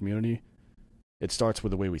the black community, it starts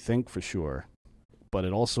with the way we think, for sure. But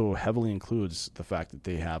it also heavily includes the fact that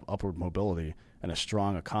they have upward mobility and a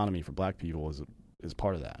strong economy for black people is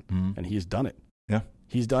part of that. And he's done it. Yeah.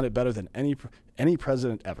 He's done it better than any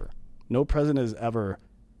president ever. No president has ever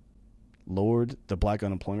lowered the black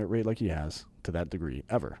unemployment rate like he has to that degree,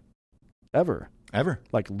 ever.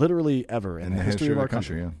 Like literally ever in the history of our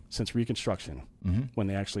country since Reconstruction, when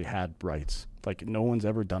they actually had rights. Like no one's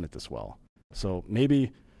ever done it this well. So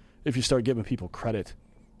maybe if you start giving people credit,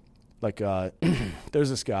 like, there's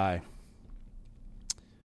this guy,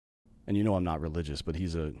 and I'm not religious, but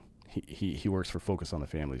he works for Focus on the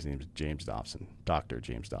Family. His name's James Dobson, Dr.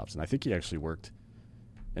 James Dobson. I think he actually worked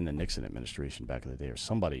in the Nixon administration back in the day, or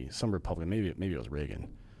some Republican, maybe it was Reagan.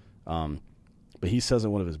 But he says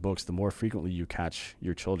in one of his books, the more frequently you catch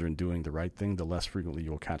your children doing the right thing, the less frequently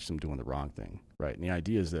you'll catch them doing the wrong thing, right? And the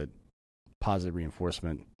idea is that positive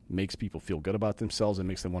reinforcement makes people feel good about themselves and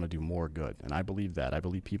makes them want to do more good. And I believe that. I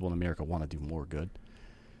believe people in America want to do more good.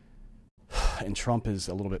 And Trump is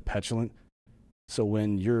a little bit petulant. So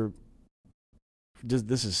when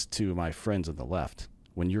this is to my friends on the left,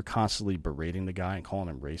 when you're constantly berating the guy and calling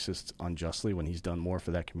him racist unjustly when he's done more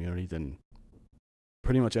for that community than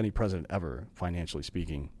pretty much any president ever, financially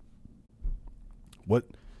speaking, what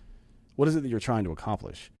is it that you're trying to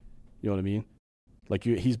accomplish? You know what I mean? Like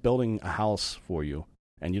he's building a house for you,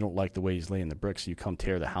 and you don't like the way he's laying the bricks, so you come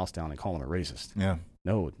tear the house down and call him a racist. Yeah.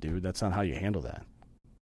 No, dude, that's not how you handle that.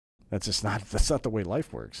 That's not the way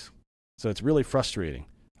life works. So it's really frustrating.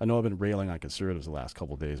 I know I've been railing on conservatives the last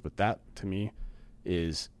couple of days, but that, to me,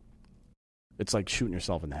 it's like shooting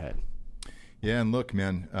yourself in the head. Yeah, and look,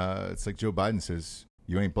 man, it's like Joe Biden says,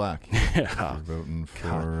 you ain't black. Yeah. You're voting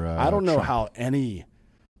for I don't know Trump. how any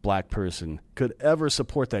black person could ever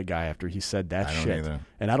support that guy after he said that shit. Either.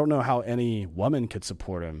 And I don't know how any woman could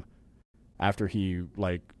support him after he,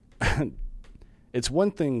 like, it's one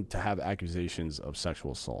thing to have accusations of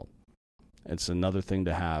sexual assault. It's another thing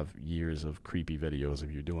to have years of creepy videos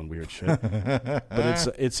of you doing weird shit.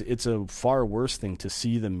 But it's a far worse thing to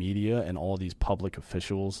see the media and all these public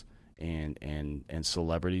officials and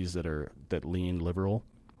celebrities that lean liberal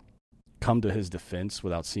come to his defense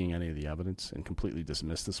without seeing any of the evidence and completely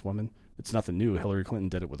dismiss this woman. It's nothing new. Hillary Clinton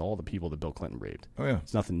did it with all the people that Bill Clinton raped. Oh yeah,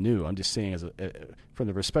 it's nothing new. I'm just saying, from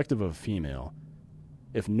the perspective of a female,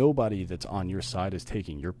 if nobody that's on your side is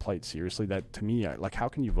taking your plight seriously, that to me, like, how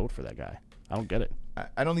can you vote for that guy? I don't get it.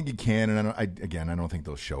 I don't think you can, and I don't think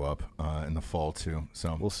they'll show up in the fall too.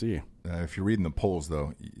 So we'll see. If you're reading the polls,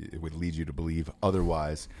 though, it would lead you to believe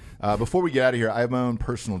otherwise. Before we get out of here, I have my own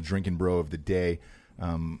personal Drinkin Bro of the day,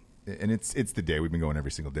 and it's the day. We've been going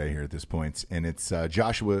every single day here at this point, and it's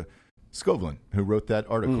Joshua Skovlin who wrote that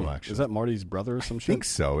article. Actually, is that Marty's brother or some shit? I think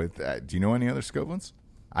so. Do you know any other Skovlins?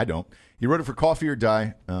 I don't. He wrote it for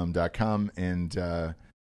coffeeordie.com and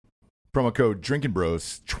promo code Drinkin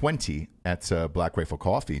Bros 20 at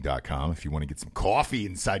blackriflecoffee.com if you want to get some coffee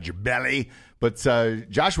inside your belly. But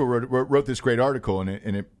Joshua wrote this great article, and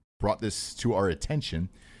it brought this to our attention,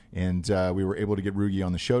 and we were able to get Rugi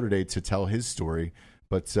on the show today to tell his story.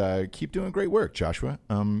 But keep doing great work, Joshua.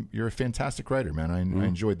 You're a fantastic writer, man. I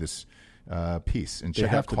enjoyed this piece. And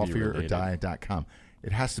check out coffeeordie.com.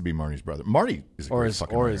 It has to be Marty's brother. Marty is a great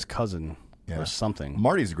fucking writer. Or his cousin or something.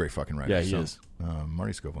 Marty's a great fucking writer. Yeah, he is.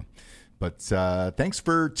 Marty Skovlin. But thanks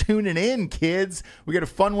for tuning in, kids. We got a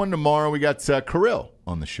fun one tomorrow. We got Kirill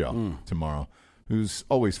on the show tomorrow, who's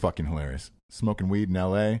always fucking hilarious. Smoking weed in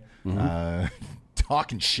L.A.,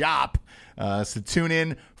 talking shop. So tune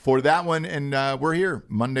in for that one. And we're here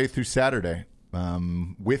Monday through Saturday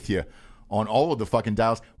with you on all of the fucking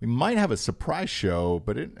dials. We might have a surprise show,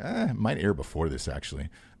 but it might air before this, actually.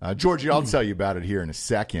 Georgie, I'll tell you about it here in a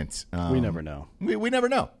second. We never know. We never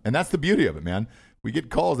know. And that's the beauty of it, man. We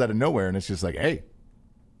get calls out of nowhere, and it's just like, hey,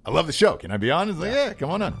 I love the show. Can I be on? It's like, yeah,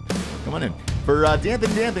 come on in. Come on in. For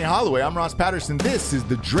D'Anthony Holloway, I'm Ross Patterson. This is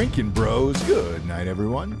the Drinkin Bros. Good night,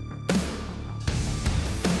 everyone.